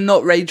 or you're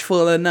not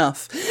rageful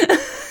enough.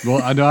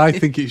 Well, I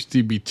think it's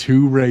to be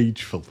too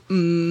rageful.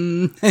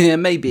 Yeah,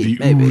 maybe.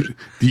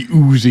 The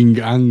oozing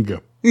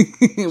anger. So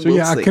we'll see.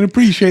 I can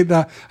appreciate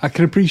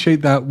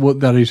that. What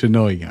that is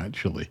annoying,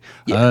 actually.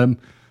 Yeah.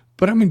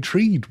 But I'm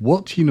intrigued.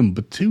 What's your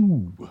number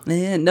 2?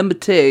 Yeah, number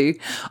 2.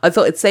 I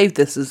thought I'd save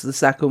this as the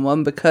second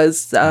one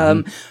because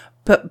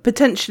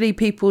potentially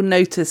people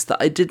noticed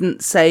that I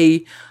didn't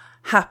say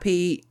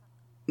Happy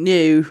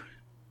New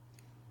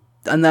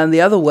and then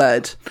the other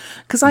word,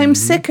 because I'm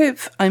sick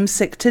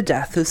to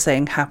death of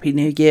saying Happy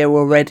New Year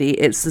already.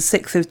 It's the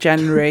 6th of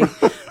January.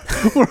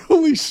 We're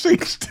only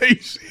 6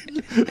 days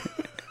in.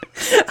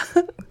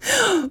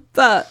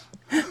 But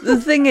the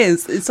thing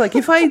is, it's like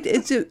if I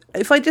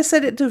just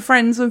said it to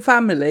friends and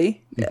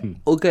family,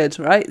 all good,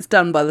 right? It's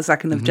done by the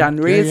 2nd of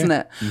January, isn't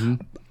it? Mm-hmm.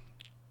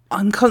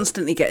 I'm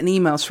constantly getting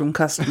emails from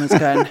customers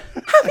going,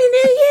 Happy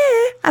New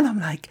Year! And I'm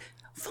like,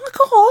 fuck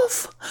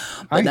off.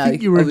 But I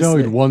think you were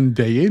annoyed one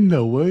day in,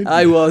 though, weren't you?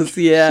 I was,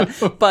 yeah.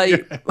 So, by the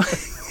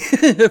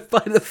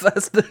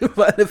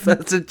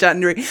 1st of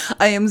January,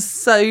 I am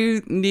so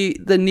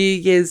the New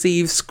Year's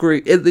Eve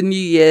Scrooge. The New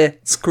Year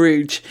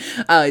Scrooge.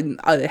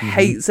 I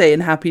hate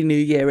saying Happy New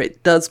Year.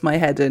 It does my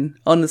head in.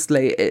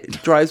 Honestly,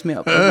 it drives me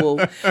up the wall.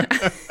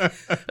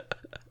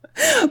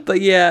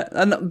 But yeah,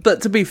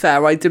 but to be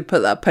fair, I did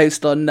put that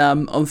post on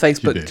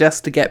Facebook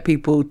just to get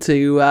people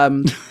to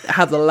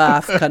have a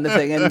laugh, kind of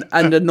thing, and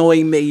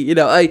annoy me. You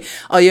know,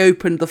 I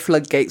opened the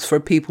floodgates for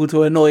people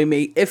to annoy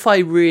me. If I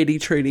really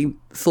truly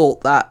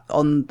thought that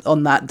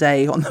on that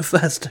day, on the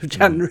 1st of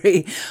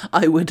January,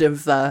 I would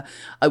have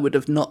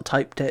not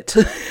typed it.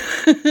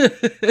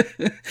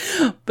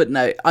 But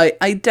no,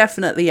 I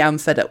definitely am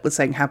fed up with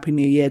saying Happy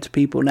New Year to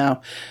people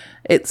now.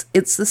 It's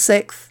the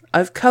 6th.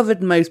 I've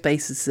covered most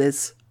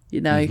bases. You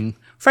know,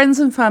 friends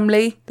and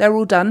family, they're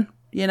all done.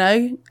 You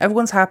know,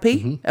 everyone's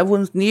happy,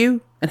 everyone's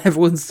new, and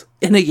everyone's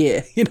in a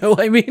year. You know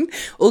what I mean?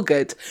 All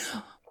good.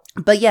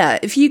 But yeah,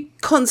 if you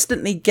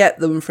constantly get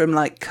them from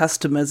like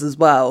customers as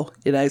well,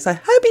 you know, it's like,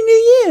 Happy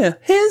New Year,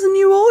 here's a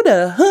new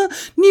order, huh?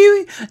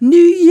 New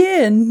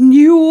year,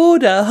 new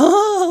order,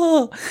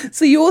 huh?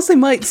 So you also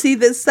might see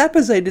this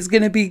episode is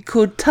going to be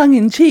called Tongue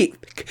in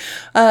Cheek.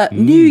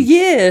 New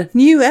year,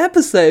 new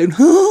episode.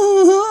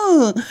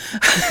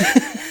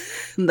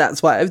 And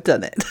that's why I've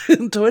done it,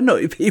 to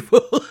annoy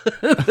people.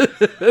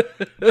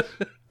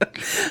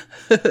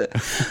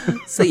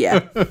 So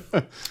yeah.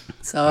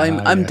 So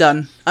I'm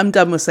done. I'm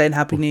done with saying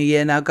Happy New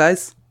Year now,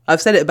 guys. I've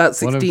said it about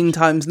 16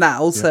 times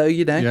now, so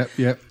you know.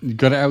 Yeah. You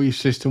got it out of your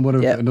system.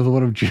 Another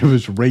one of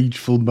Jim's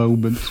rageful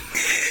moments.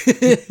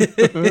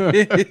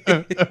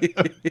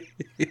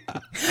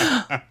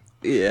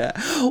 Yeah.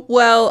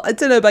 Well, I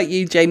don't know about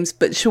you, James,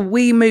 but shall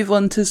we move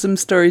on to some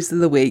stories of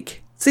the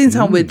week? Since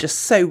we're just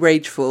so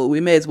rageful, we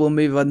may as well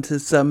move on to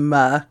some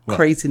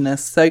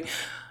craziness. So,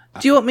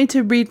 do you want me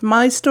to read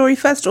my story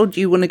first, or do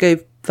you want to go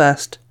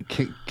first?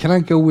 Can I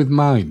go with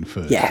mine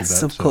first?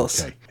 Yes, of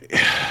course. Okay.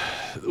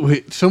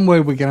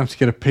 Somewhere we're going to have to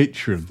get a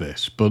picture of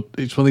this, but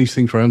it's one of these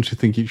things where I honestly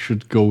think it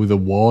should go with a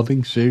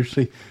warning,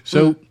 seriously.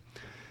 So,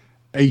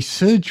 a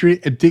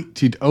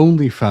surgery-addicted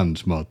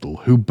OnlyFans model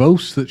who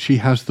boasts that she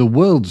has the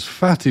world's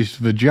fattest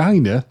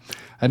vagina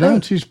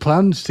announces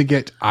plans to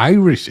get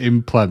iris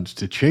implants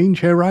to change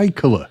her eye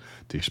colour,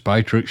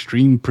 despite her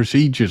extreme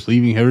procedures,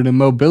 leaving her in a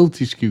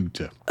mobility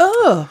scooter.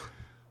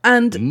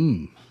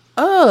 And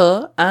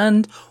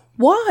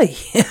why?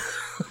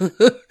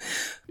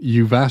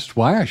 You've asked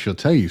why, I shall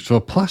tell you. So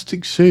a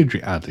plastic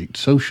surgery addict,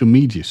 social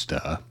media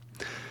star,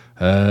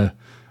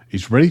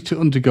 is ready to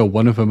undergo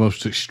one of her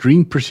most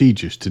extreme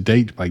procedures to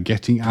date by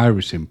getting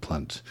iris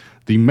implants.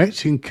 The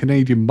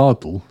Mexican-Canadian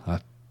model,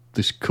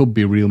 this could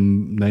be a real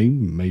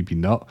name, maybe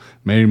not,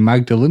 Mary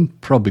Magdalene,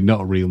 probably not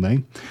a real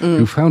name,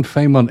 who found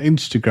fame on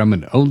Instagram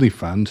and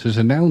OnlyFans, has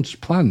announced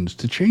plans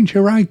to change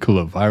her eye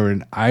colour via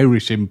an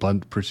iris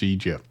implant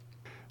procedure.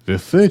 The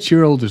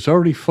 30-year-old has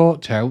already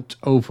forked out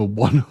over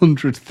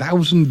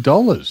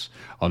 $100,000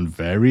 on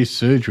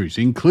various surgeries,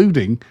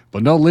 including,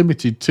 but not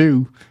limited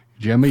to,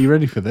 Gemma, you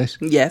ready for this?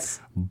 Yes.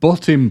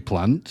 Butt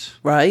implant.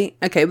 Right.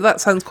 Okay, well,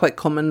 that sounds quite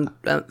common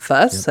at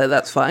first, so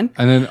that's fine.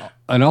 And then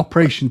an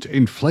operation to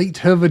inflate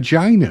her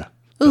vagina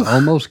that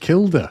almost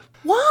killed her.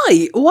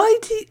 Why? Why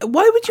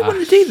would you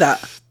want to do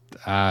that?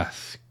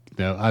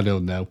 No, I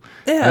don't know.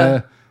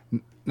 Yeah.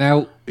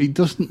 Now, it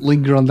doesn't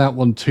linger on that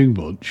one too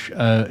much.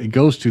 It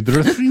goes to, there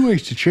are 3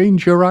 ways to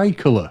change your eye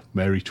colour,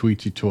 Mary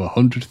tweeted to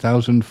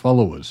 100,000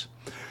 followers.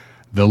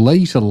 The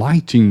laser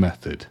lighting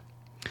method,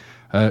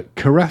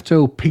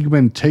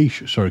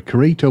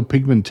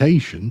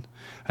 keratopigmentation,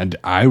 and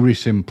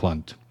iris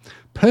implant.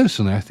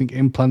 Personally, I think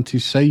implant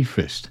is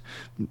safest.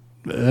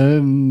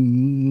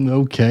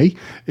 Okay,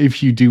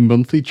 if you do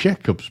monthly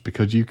checkups,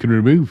 because you can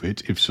remove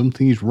it if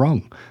something is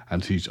wrong,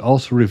 and it's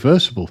also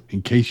reversible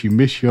in case you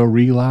miss your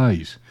real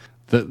eyes.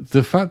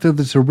 The fact that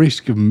there's a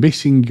risk of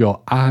missing your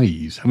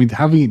eyes, I mean,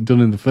 having it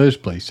done in the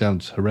first place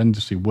sounds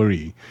horrendously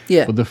worrying.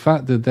 Yeah. But the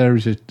fact that there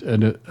is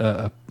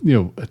a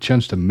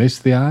chance to miss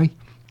the eye,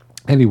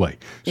 Anyway,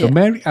 so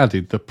Mary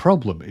added, the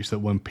problem is that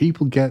when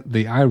people get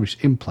the iris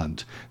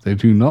implant, they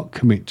do not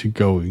commit to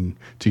going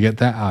to get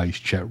their eyes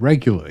checked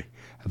regularly.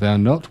 They are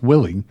not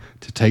willing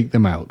to take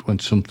them out when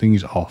something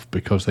is off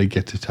because they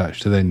get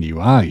attached to their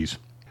new eyes.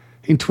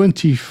 In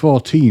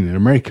 2014, an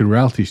American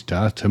reality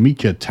star,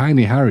 Tamika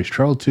Tiny Harris,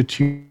 travelled to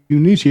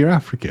Tunisia,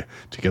 Africa,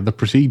 to get the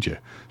procedure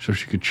so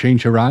she could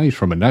change her eyes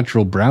from a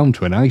natural brown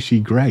to an icy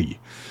grey.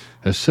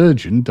 A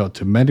surgeon,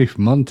 Dr. Medif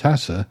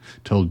Montassa,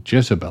 told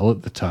Jezebel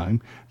at the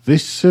time,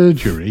 this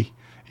surgery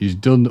is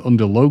done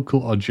under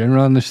local or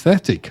general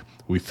anaesthetic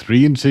with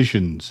 3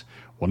 incisions.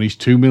 One is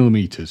 2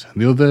 millimetres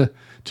and the other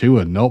 2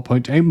 are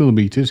 0.8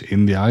 millimetres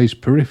in the eye's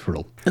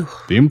peripheral. Ugh.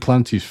 The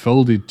implant is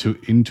folded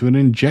into an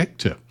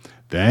injector.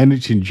 Then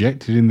it's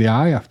injected in the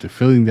eye after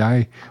filling the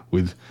eye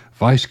with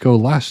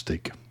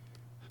viscoelastic.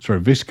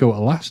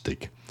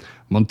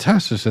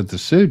 Montassa said the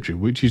surgery,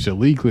 which is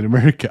illegal in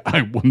America,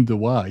 I wonder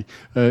why,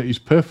 is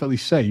perfectly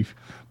safe,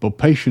 but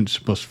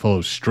patients must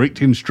follow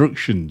strict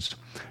instructions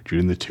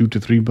during the 2 to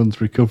 3 month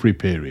recovery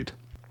period.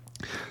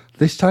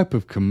 This type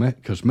of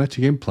cosmetic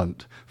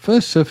implant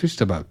first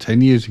surfaced about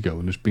 10 years ago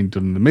and has been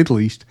done in the Middle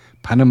East,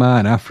 Panama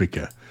and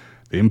Africa.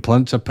 The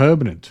implants are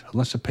permanent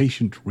unless a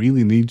patient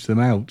really needs them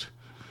out,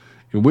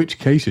 in which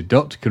case a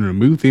doctor can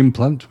remove the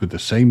implant with the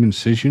same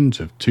incisions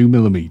of 2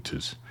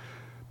 millimetres.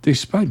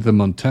 Despite the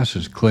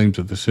Montassa's claims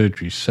that the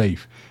surgery is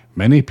safe,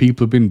 many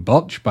people have been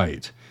botched by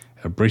it.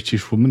 A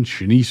British woman,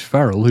 Shanice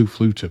Farrell, who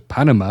flew to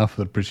Panama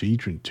for the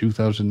procedure in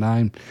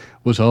 2009,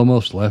 was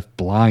almost left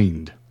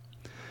blind.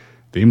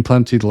 The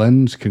implanted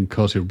lens can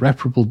cause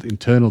irreparable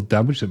internal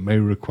damage that may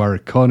require a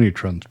cornea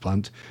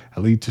transplant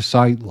and lead to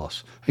sight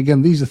loss.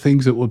 Again, these are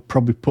things that would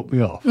probably put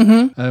me off.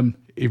 Mm-hmm.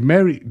 If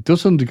Mary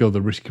does undergo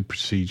the risky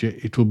procedure,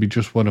 it will be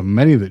just one of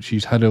many that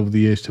she's had over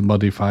the years to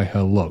modify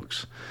her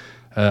looks.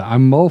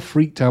 I'm more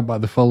freaked out by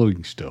the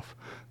following stuff.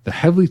 The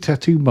heavily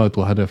tattooed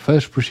model had her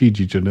first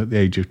procedure done at the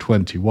age of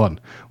 21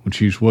 when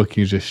she was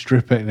working as a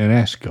stripper in an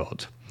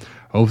escort.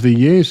 Over the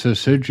years, her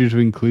surgeries have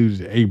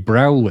included a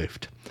brow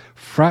lift,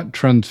 fat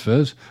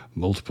transfers,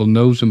 multiple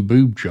nose and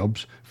boob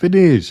jobs,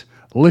 veneers,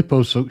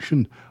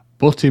 liposuction,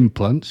 butt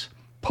implants,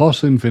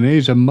 porcelain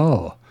veneers and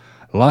more.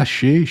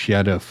 Last year, she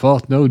had her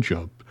 4th nose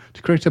job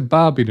to create a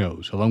Barbie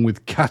nose, along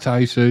with cat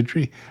eye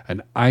surgery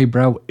and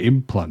eyebrow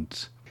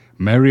implants.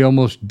 Mary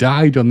almost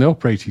died on the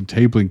operating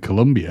table in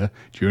Colombia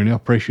during the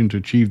operation to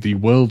achieve the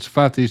world's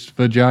fattest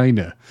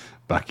vagina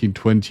back in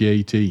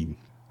 2018.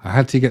 I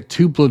had to get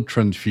 2 blood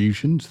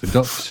transfusions. The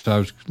doctor said I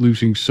was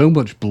losing so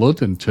much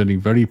blood and turning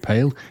very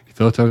pale, he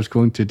thought I was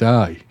going to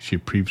die, she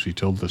previously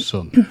told The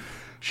Sun.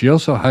 She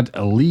also had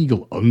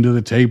illegal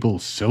under-the-table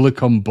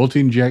silicone butt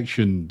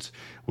injections,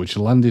 which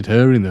landed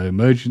her in the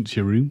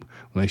emergency room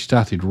when they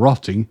started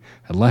rotting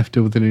and left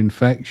her with an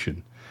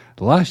infection.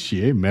 Last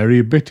year, Mary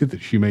admitted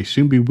that she may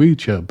soon be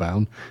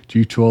wheelchair-bound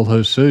due to all her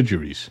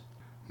surgeries.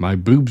 My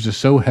boobs are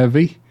so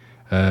heavy,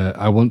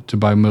 I want to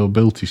buy a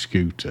mobility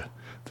scooter,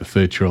 the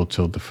 30-year-old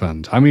told the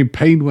fans. I'm in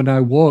pain when I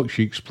walk,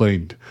 she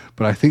explained,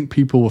 but I think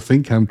people will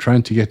think I'm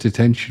trying to get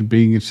attention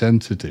being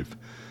insensitive.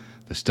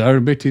 The star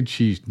admitted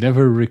she's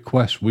never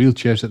requests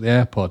wheelchairs at the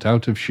airport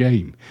out of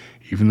shame,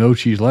 even though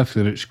she's left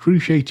in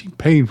excruciating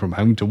pain from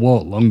having to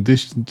walk long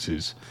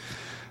distances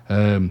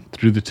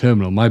through the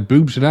terminal. My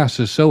boobs and ass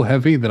are so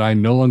heavy that I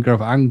no longer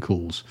have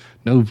ankles.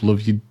 No,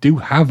 love, you do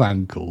have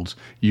ankles.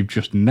 You've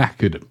just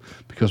knackered them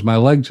because my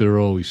legs are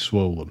always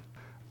swollen.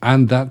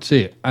 And that's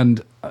it.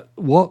 And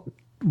what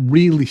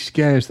really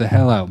scares the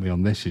hell out of me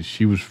on this is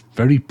she was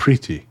very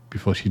pretty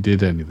before she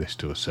did any of this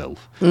to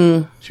herself.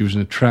 She was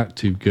an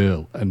attractive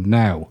girl, and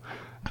now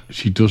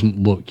she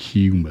doesn't look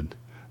human.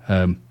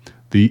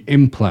 The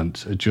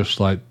implants are just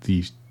like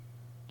these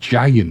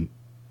giant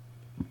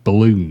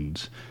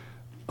balloons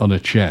on her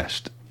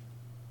chest.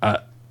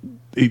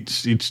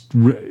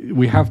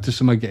 We have to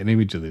somehow get an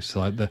image of this.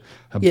 Like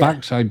her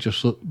backside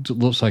just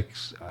looks like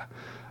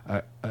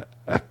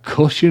a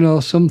cushion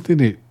or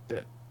something.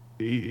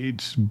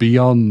 It's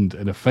beyond,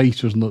 and her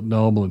face doesn't look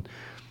normal. And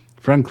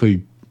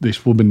frankly,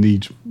 this woman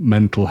needs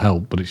mental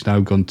help, but it's now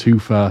gone too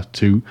far,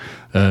 too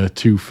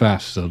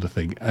fast, sort of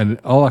thing. And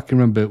all I can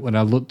remember when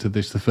I looked at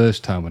this the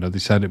first time, when I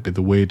decided it'd be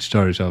the weird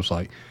stories, I was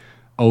like,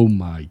 "Oh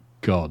my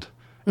god!"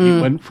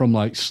 It went from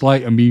like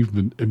slight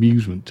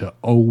amusement to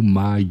 "Oh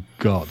my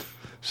god!"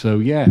 So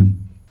yeah,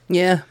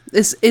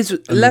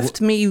 it's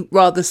left me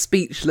rather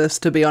speechless,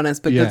 to be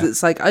honest, because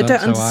it's like I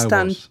don't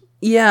understand.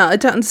 I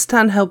don't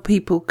understand how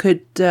people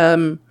could.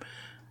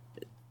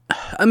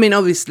 I mean,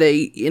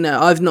 obviously,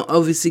 I've not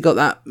obviously got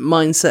that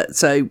mindset,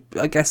 so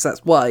I guess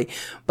that's why.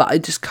 But I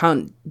just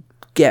can't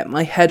get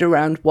my head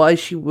around why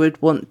she would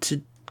want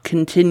to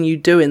continue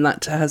doing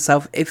that to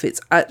herself if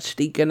it's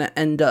actually going to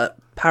end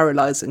up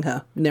paralysing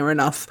her near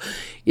enough.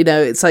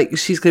 It's like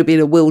she's going to be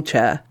in a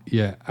wheelchair.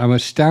 Yeah, I'm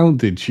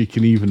astounded she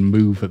can even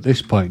move at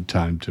this point in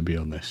time, to be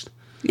honest.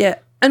 Yeah,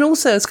 and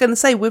also I was going to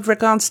say, with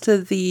regards to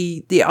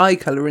the eye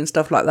colour and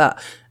stuff like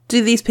that,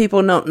 do these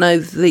people not know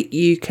that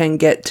you can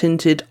get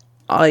tinted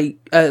eye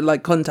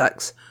like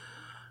contacts?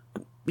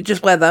 You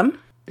just wear them.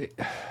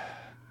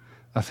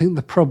 I think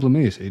the problem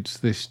is it's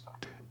this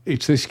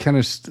kind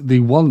of they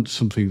want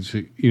something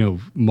to,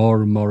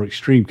 more and more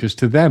extreme, because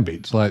to them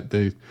it's like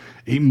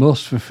it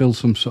must fulfill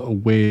some sort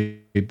of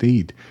weird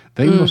need.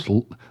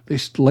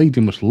 This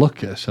lady must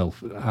look at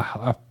herself.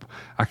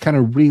 I kind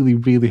of really,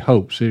 really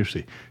hope,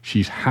 seriously,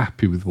 she's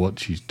happy with what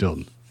she's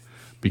done,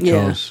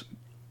 because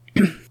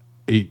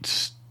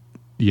it's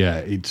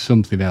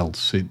something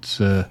else.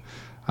 It's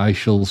I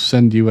shall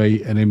send you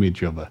an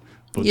image of her.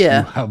 But you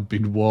have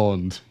been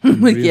warned. You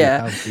really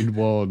have been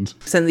warned.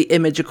 Send the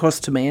image across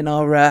to me and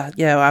I'll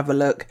have a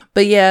look.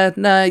 But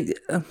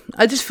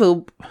I just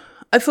feel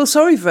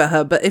sorry for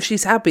her, but if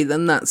she's happy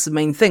then that's the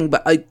main thing.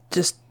 But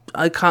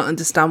I can't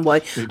understand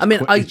why.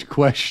 It's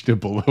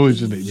questionable though,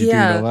 isn't it? You do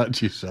all that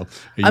to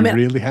yourself. Are you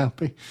really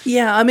happy?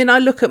 Yeah, I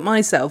look at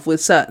myself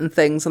with certain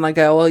things and I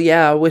go, well,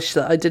 yeah, I wish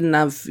that I didn't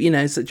have,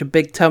 such a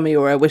big tummy,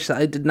 or I wish that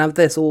I didn't have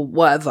this or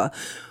whatever.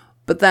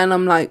 But then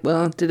I'm like,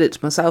 well, I did it to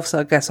myself, so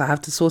I guess I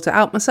have to sort it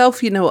out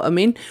myself, you know what I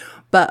mean?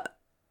 But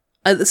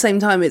at the same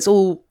time, it's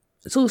all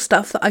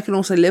stuff that I can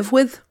also live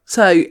with.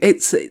 So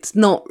it's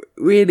not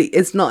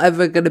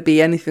ever going to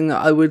be anything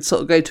that I would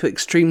sort of go to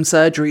extreme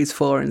surgeries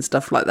for and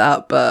stuff like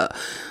that. But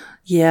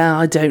yeah,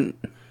 I don't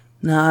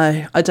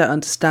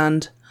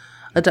understand.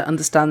 I don't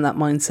understand that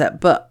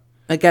mindset. But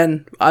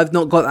again, I've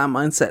not got that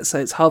mindset, so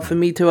it's hard for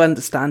me to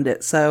understand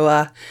it.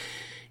 So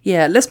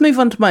let's move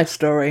on to my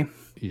story.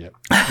 Yep.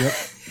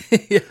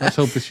 Let's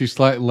hope this is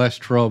slightly less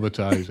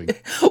traumatizing.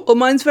 Well,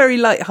 mine's very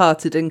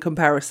light-hearted in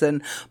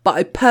comparison, but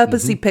I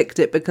purposely picked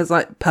it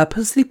because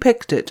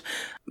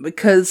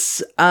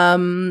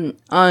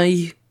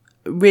I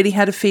really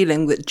had a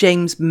feeling that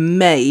James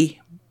may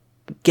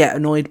get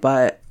annoyed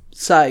by it.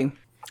 So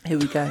here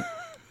we go.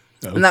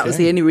 Okay. And that was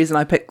the only reason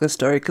I picked this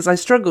story, because I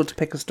struggled to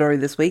pick a story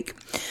this week.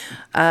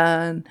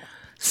 And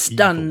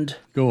stunned.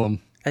 Go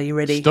on. Are you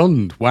ready?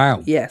 Stunned.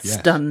 Wow. Yes.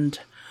 Stunned.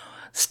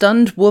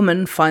 Stunned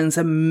woman finds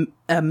a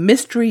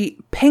mystery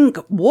pink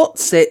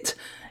Whatsit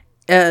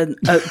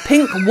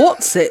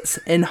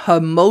in her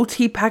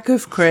multi-pack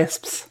of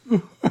crisps.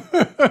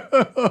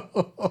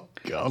 Oh,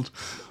 God.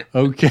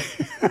 Okay.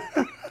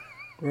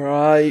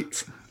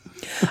 Right.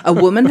 A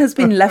woman has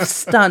been left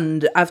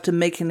stunned after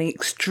making an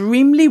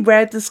extremely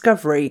rare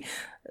discovery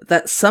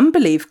that some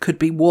believe could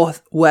be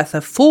worth a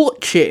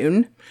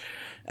fortune.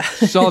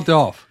 Sod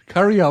off.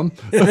 Carry on.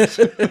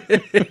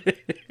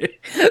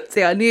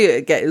 See, I knew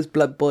it'd get his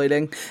blood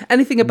boiling.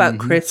 Anything about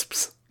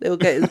crisps, it'll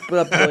get his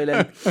blood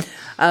boiling.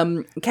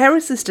 Care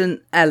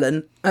assistant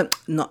Erin,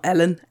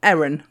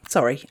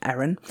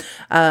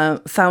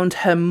 found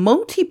her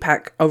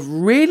multi-pack of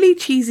really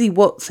cheesy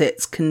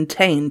Wotsits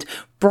contained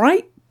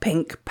bright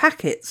pink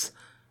packets.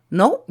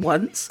 Not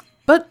once,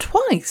 but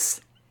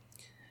twice.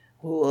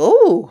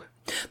 Whoa.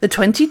 The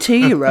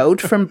 22-year-old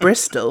from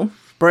Bristol,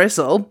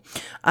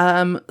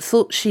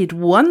 thought she'd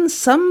won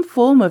some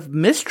form of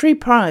mystery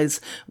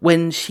prize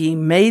when she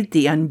made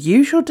the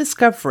unusual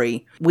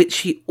discovery, which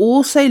she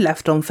also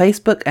left on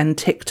Facebook and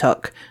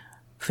TikTok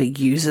for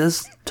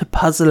users to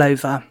puzzle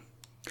over.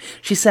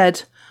 She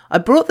said, I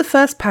brought the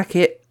first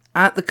packet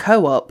at the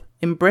co-op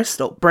in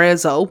Bristol,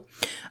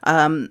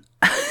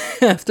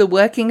 after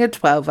working a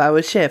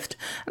 12-hour shift,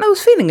 and I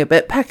was feeling a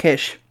bit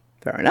peckish.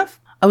 Fair enough.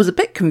 I was a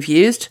bit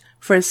confused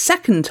for a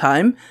second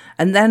time,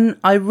 and then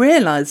I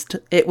realised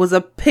it was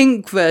a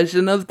pink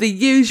version of the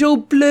usual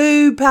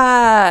blue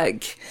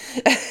pack.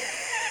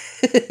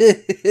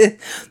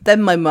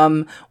 Then my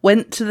mum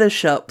went to the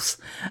shops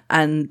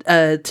and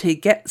to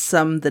get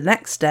some the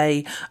next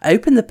day,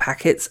 opened the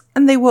packets,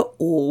 and they were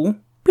all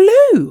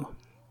blue.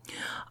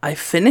 I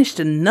finished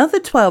another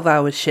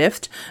 12-hour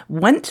shift,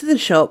 went to the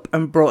shop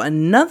and brought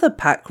another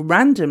pack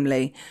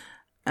randomly,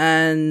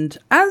 and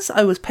as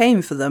I was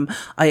paying for them,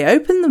 I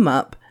opened them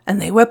up and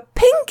they were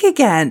pink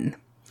again.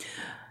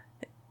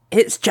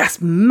 It's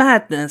just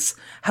madness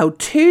how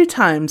 2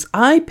 times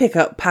I pick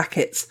up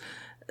packets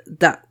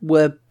that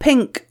were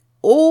pink.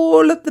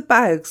 All of the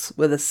bags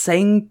were the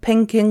same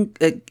pink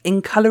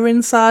in colour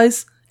inside,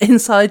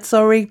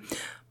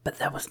 but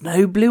there was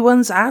no blue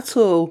ones at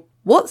all.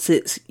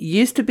 Wotsits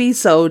used to be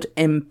sold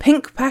in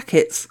pink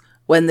packets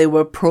when they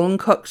were prawn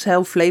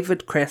cocktail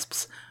flavoured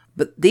crisps,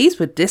 but these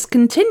were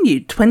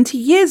discontinued 20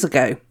 years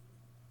ago.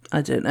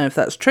 I don't know if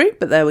that's true,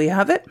 but there we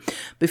have it.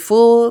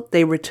 Before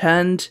they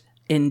returned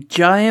in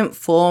giant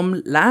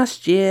form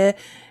last year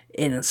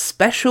in a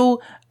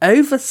special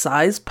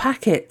oversized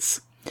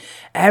packets.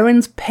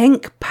 Erin's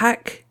pink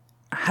pack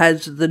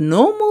had the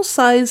normal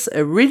size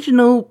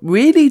original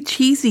really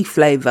cheesy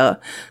flavour,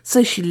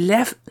 so she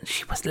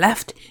was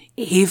left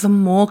even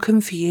more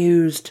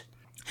confused.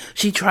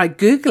 She tried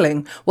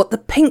Googling what the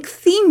pink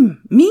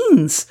theme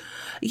means,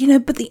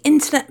 but the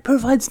internet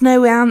provides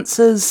no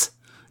answers.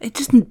 It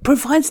just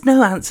provides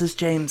no answers,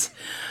 James.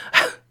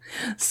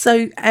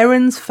 So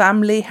Erin's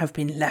family have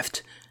been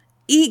left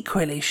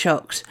equally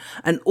shocked,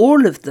 and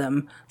all of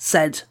them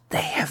said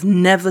they have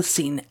never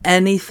seen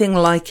anything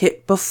like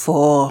it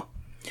before.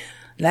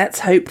 Let's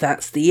hope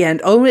that's the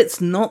end. Oh,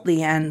 it's not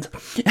the end.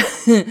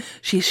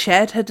 She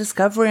shared her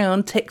discovery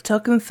on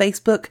TikTok and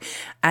Facebook,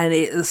 and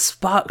it has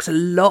sparked a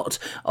lot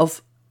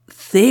of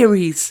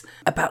theories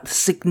about the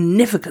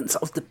significance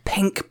of the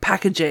pink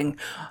packaging.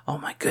 Oh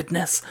my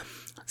goodness.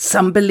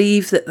 Some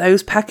believe that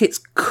those packets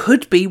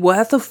could be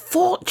worth a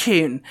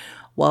fortune,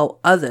 while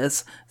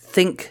others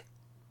think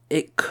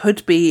it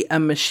could be a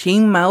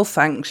machine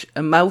malfunction,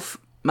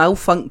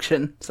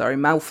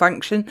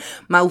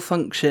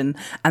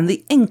 and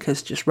the ink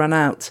has just run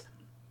out.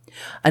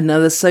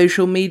 Another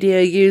social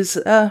media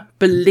user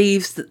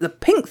believes that the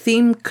pink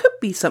theme could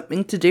be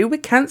something to do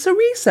with Cancer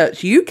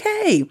Research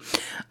UK.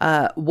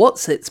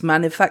 What's its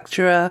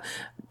manufacturer,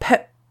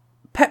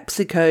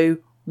 PepsiCo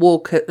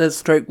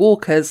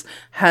Walkers,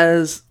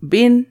 has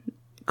been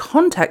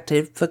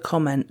contacted for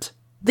comment.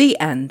 The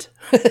end.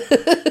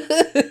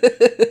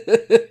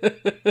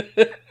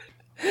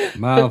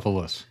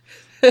 Marvellous.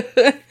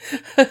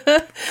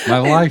 My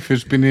life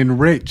has been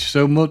enriched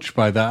so much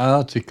by that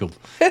article.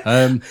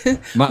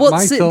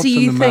 What's it do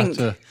you think?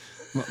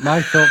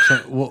 My thoughts on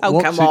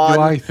what's it do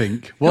I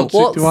think? What's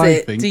it do I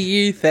think? Do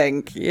you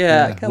think?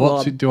 Yeah, come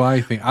what's on. it do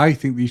I think? I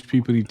think these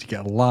people need to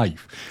get a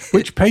life.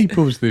 Which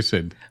paper was this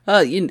in?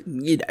 You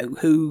know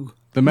who?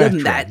 The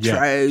Metro.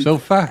 Yeah. So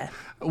far.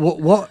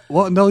 What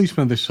annoys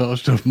me on this sort of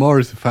stuff more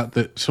is the fact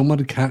that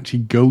someone can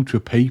actually go to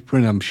a paper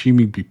and I'm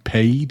assuming be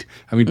paid.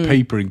 I mean,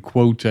 paper in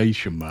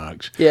quotation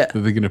marks. Yeah. That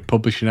they're going to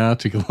publish an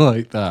article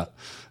like that.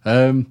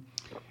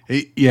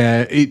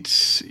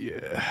 It's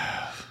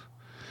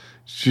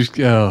just,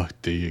 oh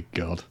dear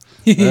God.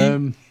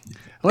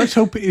 Let's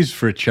hope it is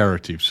for a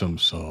charity of some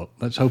sort.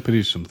 Let's hope it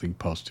is something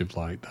positive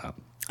like that.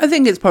 I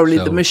think it's probably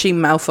the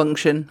machine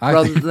malfunction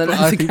rather than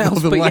anything else. I think more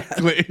than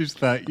likely it is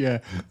that,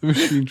 the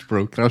machine's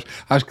broken.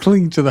 I was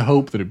clinging to the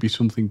hope that it'd be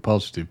something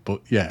positive,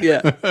 but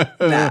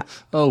Nah.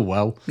 Oh,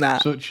 well. Nah.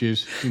 Such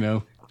is,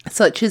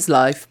 Such is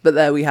life, but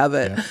there we have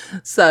it. Yeah.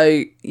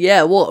 So,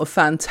 what a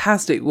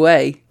fantastic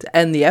way to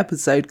end the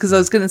episode. Because I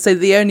was going to say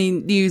the only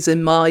news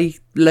in my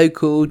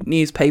local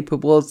newspaper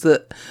was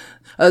that,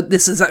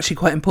 this is actually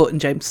quite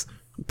important, James.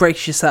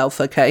 Brace yourself,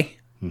 okay?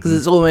 Because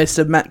it's almost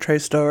a Metro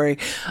story.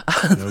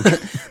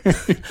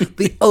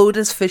 The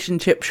oldest fish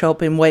and chip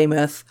shop in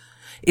Weymouth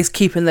is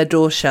keeping their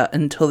doors shut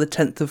until the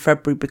 10th of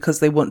February because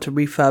they want to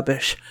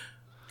refurbish.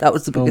 That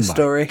was the biggest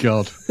story. Oh, my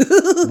God.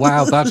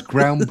 Wow, that's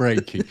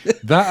groundbreaking.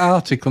 That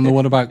article and the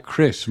one about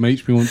Chris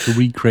makes me want to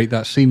recreate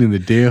that scene in The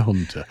Deer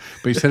Hunter.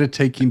 But instead of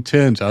taking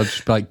turns, I'll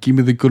just be like, give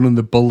me the gun and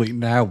the bullet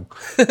now.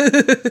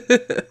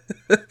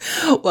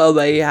 Well,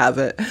 there you have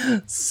it.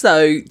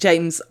 So,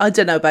 James, I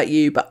don't know about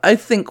you, but I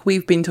think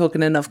we've been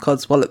talking enough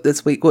Codswallop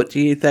this week. What do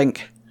you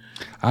think?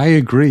 I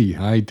agree.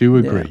 I do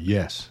agree,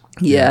 yes.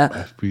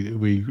 Yeah.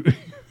 We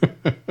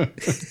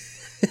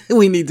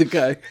we need to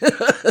go.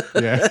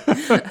 Yeah.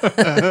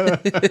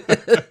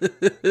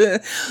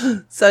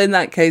 So in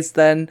that case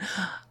then,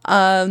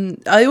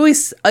 I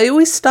always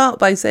start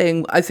by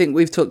saying I think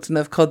we've talked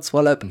enough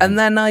Codswallop, and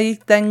then I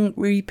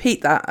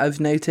repeat that, I've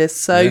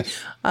noticed. So you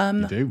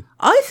do.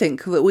 I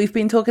think that we've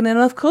been talking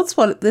enough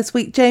Codswallop this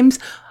week, James.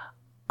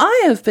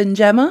 I have been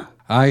Gemma.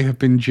 I have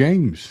been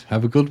James.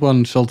 Have a good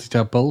one, Salty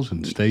Tadpoles,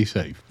 and stay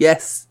safe.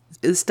 Yes.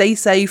 Stay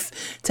safe.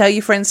 Tell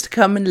your friends to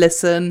come and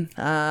listen.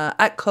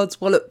 At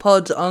Codswallop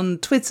Pod on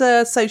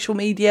Twitter, social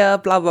media,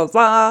 blah, blah,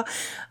 blah.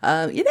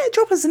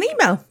 Drop us an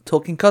email,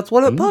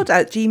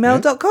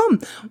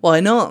 talkingcodswalloppod@gmail.com. Why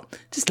not?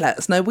 Just let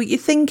us know what you're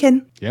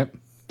thinking. Yep.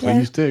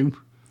 Please do.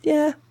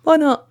 Yeah, why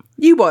not?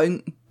 You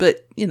won't,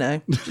 but,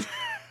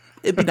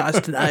 it'd be nice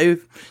to know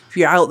if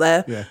you're out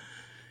there. Yeah.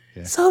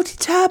 Salty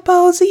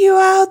Tadpoles, are you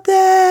out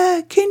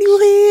there? Can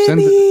you hear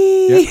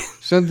me?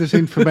 Send us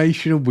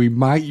information and we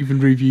might even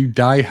review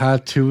Die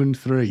Hard 2 and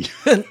 3.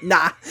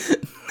 Nah.